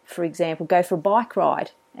to, for example, go for a bike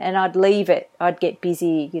ride, and I'd leave it. I'd get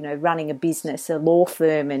busy, running a business, a law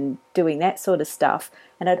firm, and doing that sort of stuff,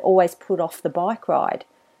 and I'd always put off the bike ride.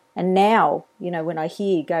 And now, when I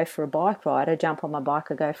hear go for a bike ride, I jump on my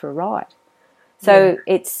bike, I go for a ride. So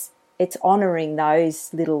it's honouring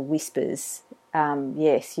those little whispers.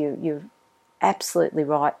 Yes, you're absolutely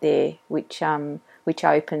right there, which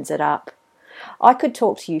opens it up. I could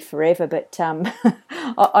talk to you forever, but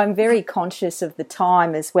I'm very conscious of the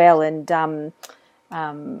time as well, and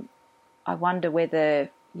I wonder whether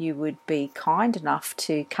you would be kind enough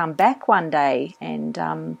to come back one day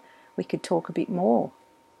and we could talk a bit more.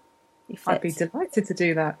 I'd be delighted to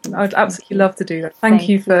do that. I'd absolutely love to do that. Thank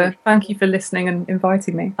you for listening and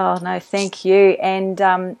inviting me. Oh no, thank you. And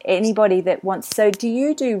anybody that wants, so do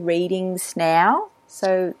you do readings now?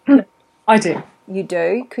 So I do. You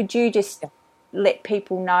do. Could you just let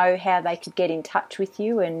people know how they could get in touch with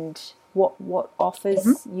you and what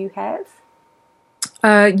offers you have?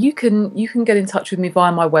 You can get in touch with me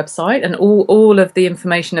via my website, and all of the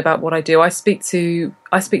information about what I do. I speak to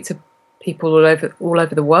people all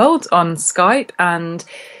over the world on Skype, and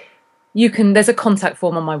there's a contact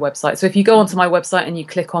form on my website. So if you go onto my website and you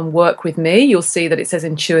click on work with me, you'll see that it says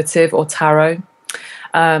intuitive or tarot,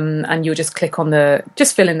 and you'll just click on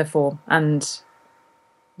just fill in the form, and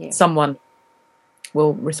someone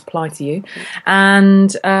will reply to you.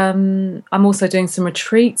 And I'm also doing some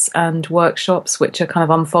retreats and workshops which are kind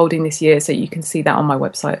of unfolding this year, so you can see that on my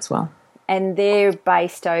website as well. And they're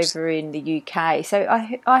based over in the UK. So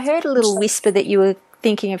I heard a little whisper that you were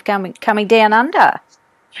thinking of coming down under.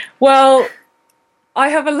 Well, I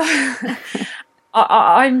have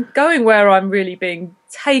I'm going where I'm really being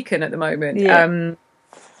taken at the moment. Yeah.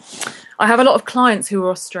 I have a lot of clients who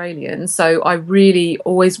are Australian, so I really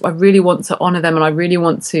want to honour them, and I really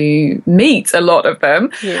want to meet a lot of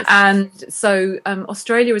them. Yes. And so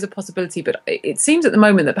Australia is a possibility, but it seems at the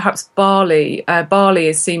moment that perhaps Bali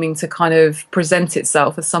is seeming to kind of present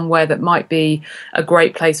itself as somewhere that might be a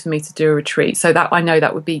great place for me to do a retreat. So that I know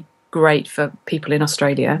that would be great for people in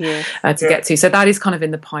Australia to get to. So that is kind of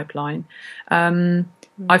in the pipeline.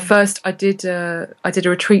 I did a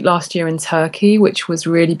retreat last year in Turkey, which was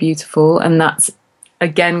really beautiful, and that's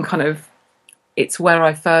again it's where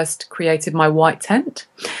I first created my white tent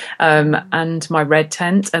and my red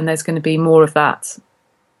tent, and there's going to be more of that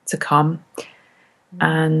to come.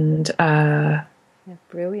 And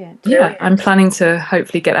brilliant. Yeah, I'm planning to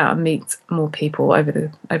hopefully get out and meet more people over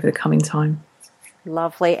the coming time.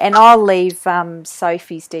 Lovely. And I'll leave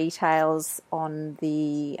Sophie's details on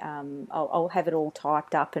the I'll have it all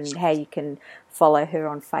typed up, and how you can follow her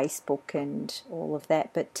on Facebook and all of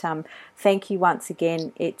that. But thank you once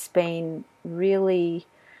again. It's been really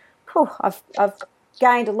I've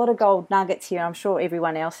gained a lot of gold nuggets here. I'm sure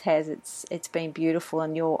everyone else has. It's been beautiful,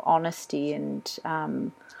 and your honesty and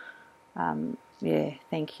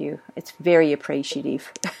thank you. It's very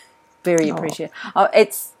appreciative. Very appreciative.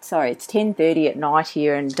 It's 10:30 at night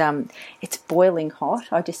here, and it's boiling hot.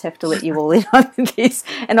 I just have to let you all in on this.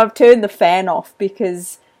 And I've turned the fan off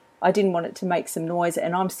because I didn't want it to make some noise,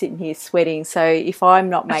 and I'm sitting here sweating. So if I'm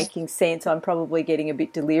not making sense, I'm probably getting a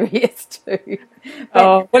bit delirious too.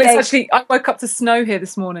 Well, it's actually, I woke up to snow here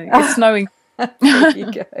this morning. It's snowing. There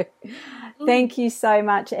you go. Thank you so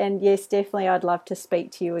much. And yes, definitely I'd love to speak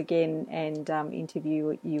to you again and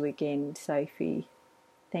interview you again, Sophie.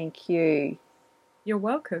 Thank you. You're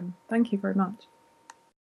welcome. Thank you very much.